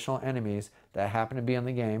my additional enemies that happen to be in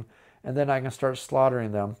the game, and then I can start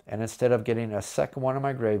slaughtering them, and instead of getting a second one in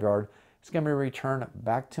my graveyard, it's going to be returned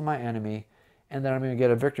back to my enemy, and then I'm going to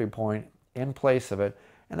get a victory point in place of it,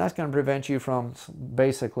 and that's going to prevent you from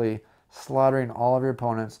basically slaughtering all of your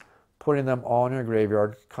opponents, putting them all in your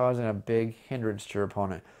graveyard, causing a big hindrance to your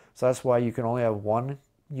opponent. So that's why you can only have one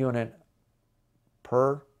unit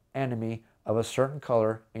per enemy of a certain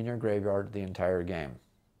color in your graveyard the entire game.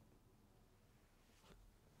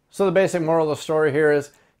 So the basic moral of the story here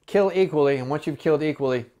is kill equally, and once you've killed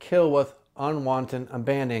equally, kill with unwanted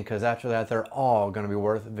abandon, because after that they're all going to be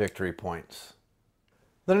worth victory points.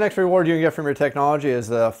 The next reward you can get from your technology is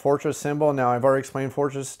the fortress symbol. Now, I've already explained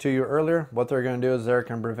fortress to you earlier. What they're going to do is they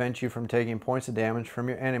can prevent you from taking points of damage from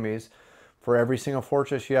your enemies. For every single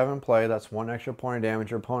fortress you have in play, that's one extra point of damage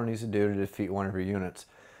your opponent needs to do to defeat one of your units.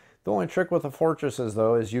 The only trick with the fortresses,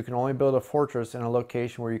 though, is you can only build a fortress in a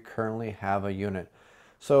location where you currently have a unit.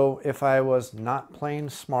 So if I was not playing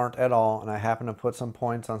smart at all and I happen to put some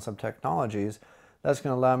points on some technologies, that's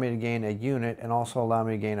going to allow me to gain a unit and also allow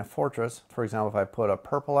me to gain a fortress. For example, if I put a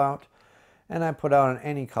purple out and I put out in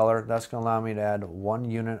any color, that's going to allow me to add one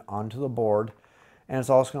unit onto the board, and it's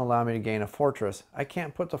also going to allow me to gain a fortress. I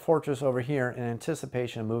can't put the fortress over here in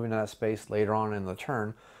anticipation of moving to that space later on in the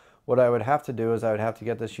turn. What I would have to do is I would have to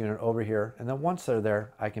get this unit over here, and then once they're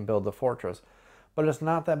there, I can build the fortress. But it's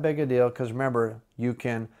not that big a deal, because remember, you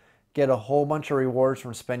can get a whole bunch of rewards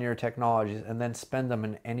from spending your technologies and then spend them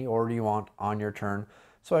in any order you want on your turn.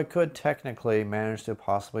 So I could technically manage to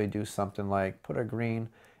possibly do something like put a green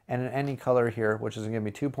and in any color here, which is going to give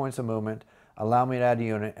me 2 points of movement, allow me to add a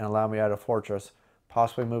unit, and allow me to add a fortress,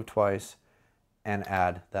 possibly move twice, and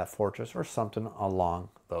add that fortress or something along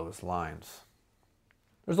those lines.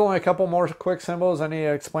 There's only a couple more quick symbols I need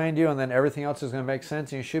to explain to you, and then everything else is going to make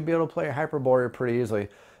sense, and you should be able to play Hyperborea pretty easily.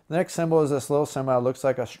 The next symbol is this little symbol that looks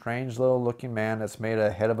like a strange little looking man that's made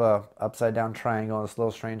a head of a upside down triangle in this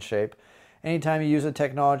little strange shape. Anytime you use a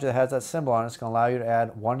technology that has that symbol on it, it's going to allow you to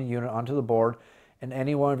add one unit onto the board in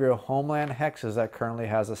any one of your homeland hexes that currently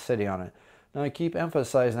has a city on it. Now I keep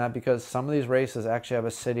emphasizing that because some of these races actually have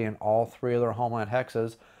a city in all 3 of their homeland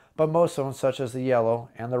hexes, but most of them, such as the yellow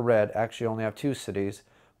and the red, actually only have 2 cities,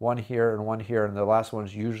 one here, and the last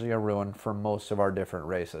one's usually a ruin for most of our different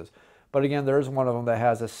races. But again, there is one of them that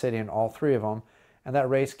has a city in all 3 of them, and that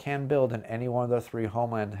race can build in any one of the 3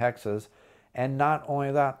 homeland hexes. And not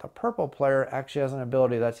only that, the purple player actually has an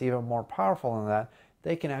ability that's even more powerful than that.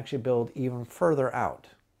 They can actually build even further out.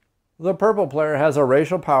 The purple player has a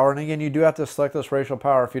racial power, and again, you do have to select this racial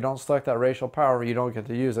power. If you don't select that racial power, you don't get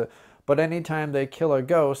to use it. But anytime they kill a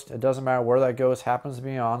ghost, it doesn't matter where that ghost happens to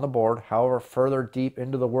be on the board, however further deep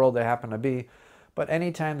into the world they happen to be. But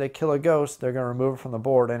anytime they kill a ghost, they're going to remove it from the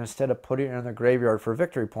board, and instead of putting it in the graveyard for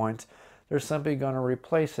victory points, they're simply going to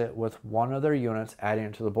replace it with one of their units, adding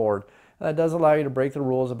it to the board. And that does allow you to break the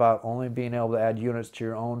rules about only being able to add units to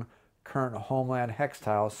your own current homeland hex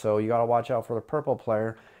tiles, so you got to watch out for the purple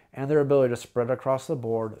player and their ability to spread across the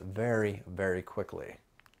board very, very quickly.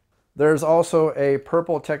 There's also a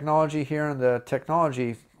purple technology here in the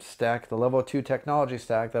technology stack, the level 2 technology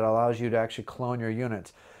stack, that allows you to actually clone your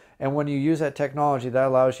units. And when you use that technology, that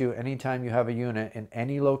allows you, anytime you have a unit in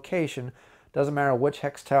any location, Doesn't matter which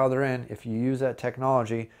hex tile they're in, if you use that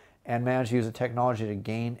technology and manage to use the technology to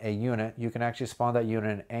gain a unit, you can actually spawn that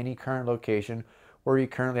unit in any current location where you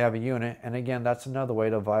currently have a unit. And again, that's another way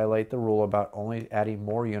to violate the rule about only adding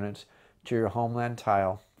more units to your homeland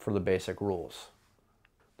tile for the basic rules.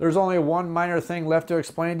 There's only one minor thing left to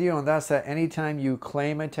explain to you, and that's that anytime you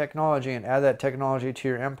claim a technology and add that technology to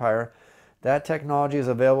your empire, that technology is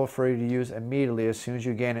available for you to use immediately as soon as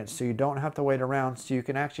you gain it, so you don't have to wait around, so you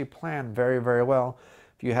can actually plan very, very well.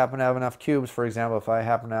 If you happen to have enough cubes, for example, if I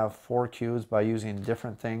happen to have 4 cubes by using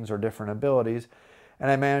different things or different abilities, and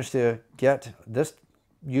I manage to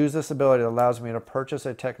use this ability that allows me to purchase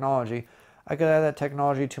a technology, I could add that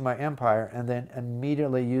technology to my empire and then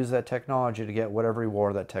immediately use that technology to get whatever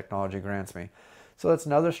reward that technology grants me. So that's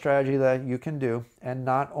another strategy that you can do. And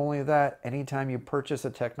not only that, anytime you purchase a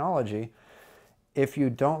technology, if you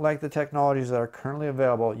don't like the technologies that are currently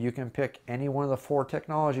available, you can pick any one of the 4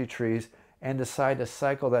 technology trees and decide to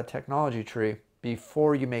cycle that technology tree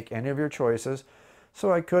before you make any of your choices.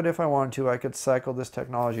 So I could, if I wanted to, I could cycle this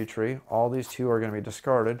technology tree. All these 2 are going to be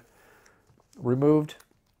discarded, removed,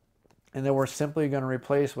 and then we're simply going to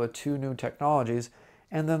replace with 2 new technologies.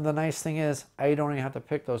 And then the nice thing is, I don't even have to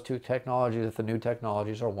pick those 2 technologies if the new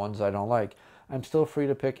technologies are ones I don't like. I'm still free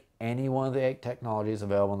to pick any one of the 8 technologies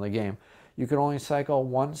available in the game. You can only cycle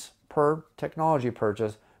once per technology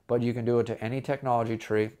purchase, but you can do it to any technology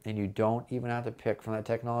tree, and you don't even have to pick from that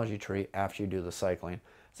technology tree after you do the cycling.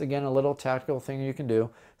 It's again a little tactical thing you can do,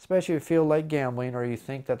 especially if you feel like gambling or you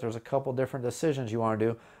think that there's a couple different decisions you want to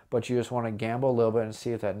do, but you just want to gamble a little bit and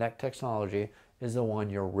see if that next technology is the one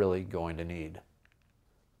you're really going to need.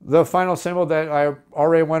 The final symbol that I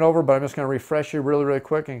already went over, but I'm just going to refresh you really, really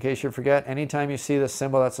quick in case you forget. Anytime you see this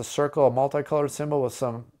symbol, that's a circle, a multicolored symbol with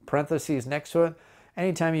some parentheses next to it.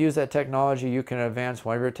 Anytime you use that technology, you can advance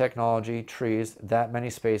one of your technology trees that many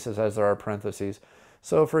spaces as there are parentheses.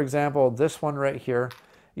 So for example, this one right here,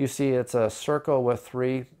 you see it's a circle with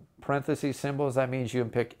 3 parentheses symbols. That means you can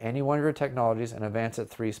pick any one of your technologies and advance it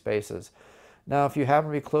 3 spaces. Now, if you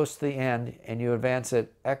happen to be close to the end and you advance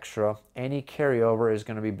it extra, any carryover is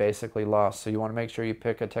going to be basically lost. So you want to make sure you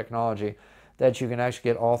pick a technology that you can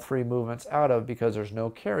actually get all 3 movements out of because there's no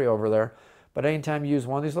carryover there. But anytime you use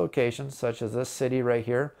one of these locations, such as this city right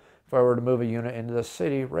here, if I were to move a unit into this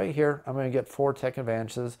city right here, I'm going to get 4 tech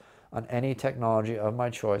advances on any technology of my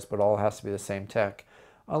choice, but all has to be the same tech.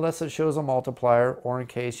 Unless it shows a multiplier, or in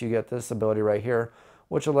case you get this ability right here,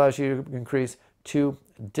 which allows you to increase 2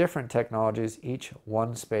 different technologies, each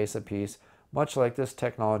 1 space apiece, much like this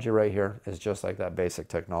technology right here is just like that basic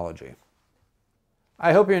technology.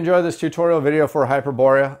 I hope you enjoyed this tutorial video for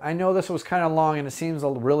Hyperborea. I know this was kind of long and it seems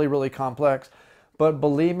really, really complex, but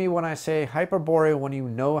believe me when I say Hyperborea, when you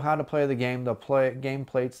know how to play the game, the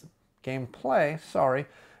gameplay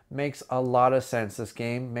makes a lot of sense. This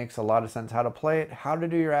game makes a lot of sense. How to play it, how to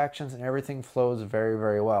do your actions, and everything flows very,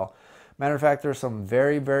 very well. Matter of fact, there's some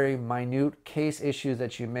very, very minute case issues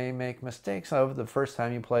that you may make mistakes of the first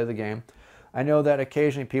time you play the game. I know that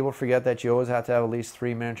occasionally people forget that you always have to have at least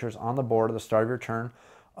 3 miniatures on the board at the start of your turn.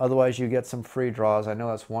 Otherwise, you get some free draws. I know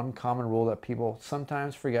that's one common rule that people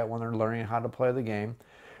sometimes forget when they're learning how to play the game.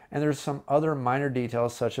 And there's some other minor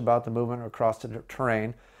details, such about the movement across the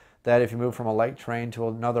terrain, that if you move from a light terrain to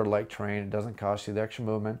another light terrain, it doesn't cost you the extra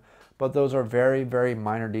movement. But those are very, very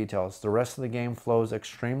minor details. The rest of the game flows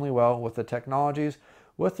extremely well with the technologies,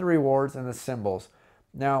 with the rewards, and the symbols.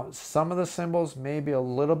 Now, some of the symbols may be a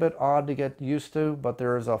little bit odd to get used to, but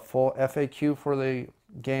there is a full FAQ for the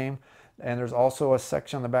game, and there's also a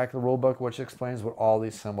section on the back of the rulebook which explains what all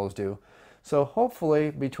these symbols do. So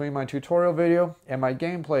hopefully, between my tutorial video and my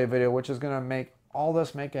gameplay video, which is going to make all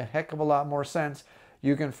this make a heck of a lot more sense,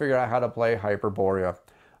 you can figure out how to play Hyperborea.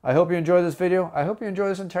 I hope you enjoyed this video. I hope you enjoy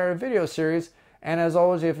this entire video series. And as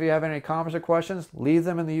always, if you have any comments or questions, leave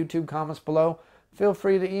them in the YouTube comments below. Feel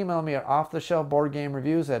free to email me at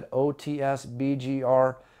offtheshelfboardgamereviews at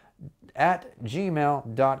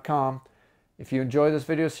otsbgr@gmail.com. If you enjoy this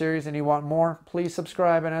video series and you want more, please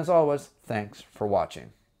subscribe. And as always, thanks for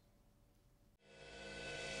watching.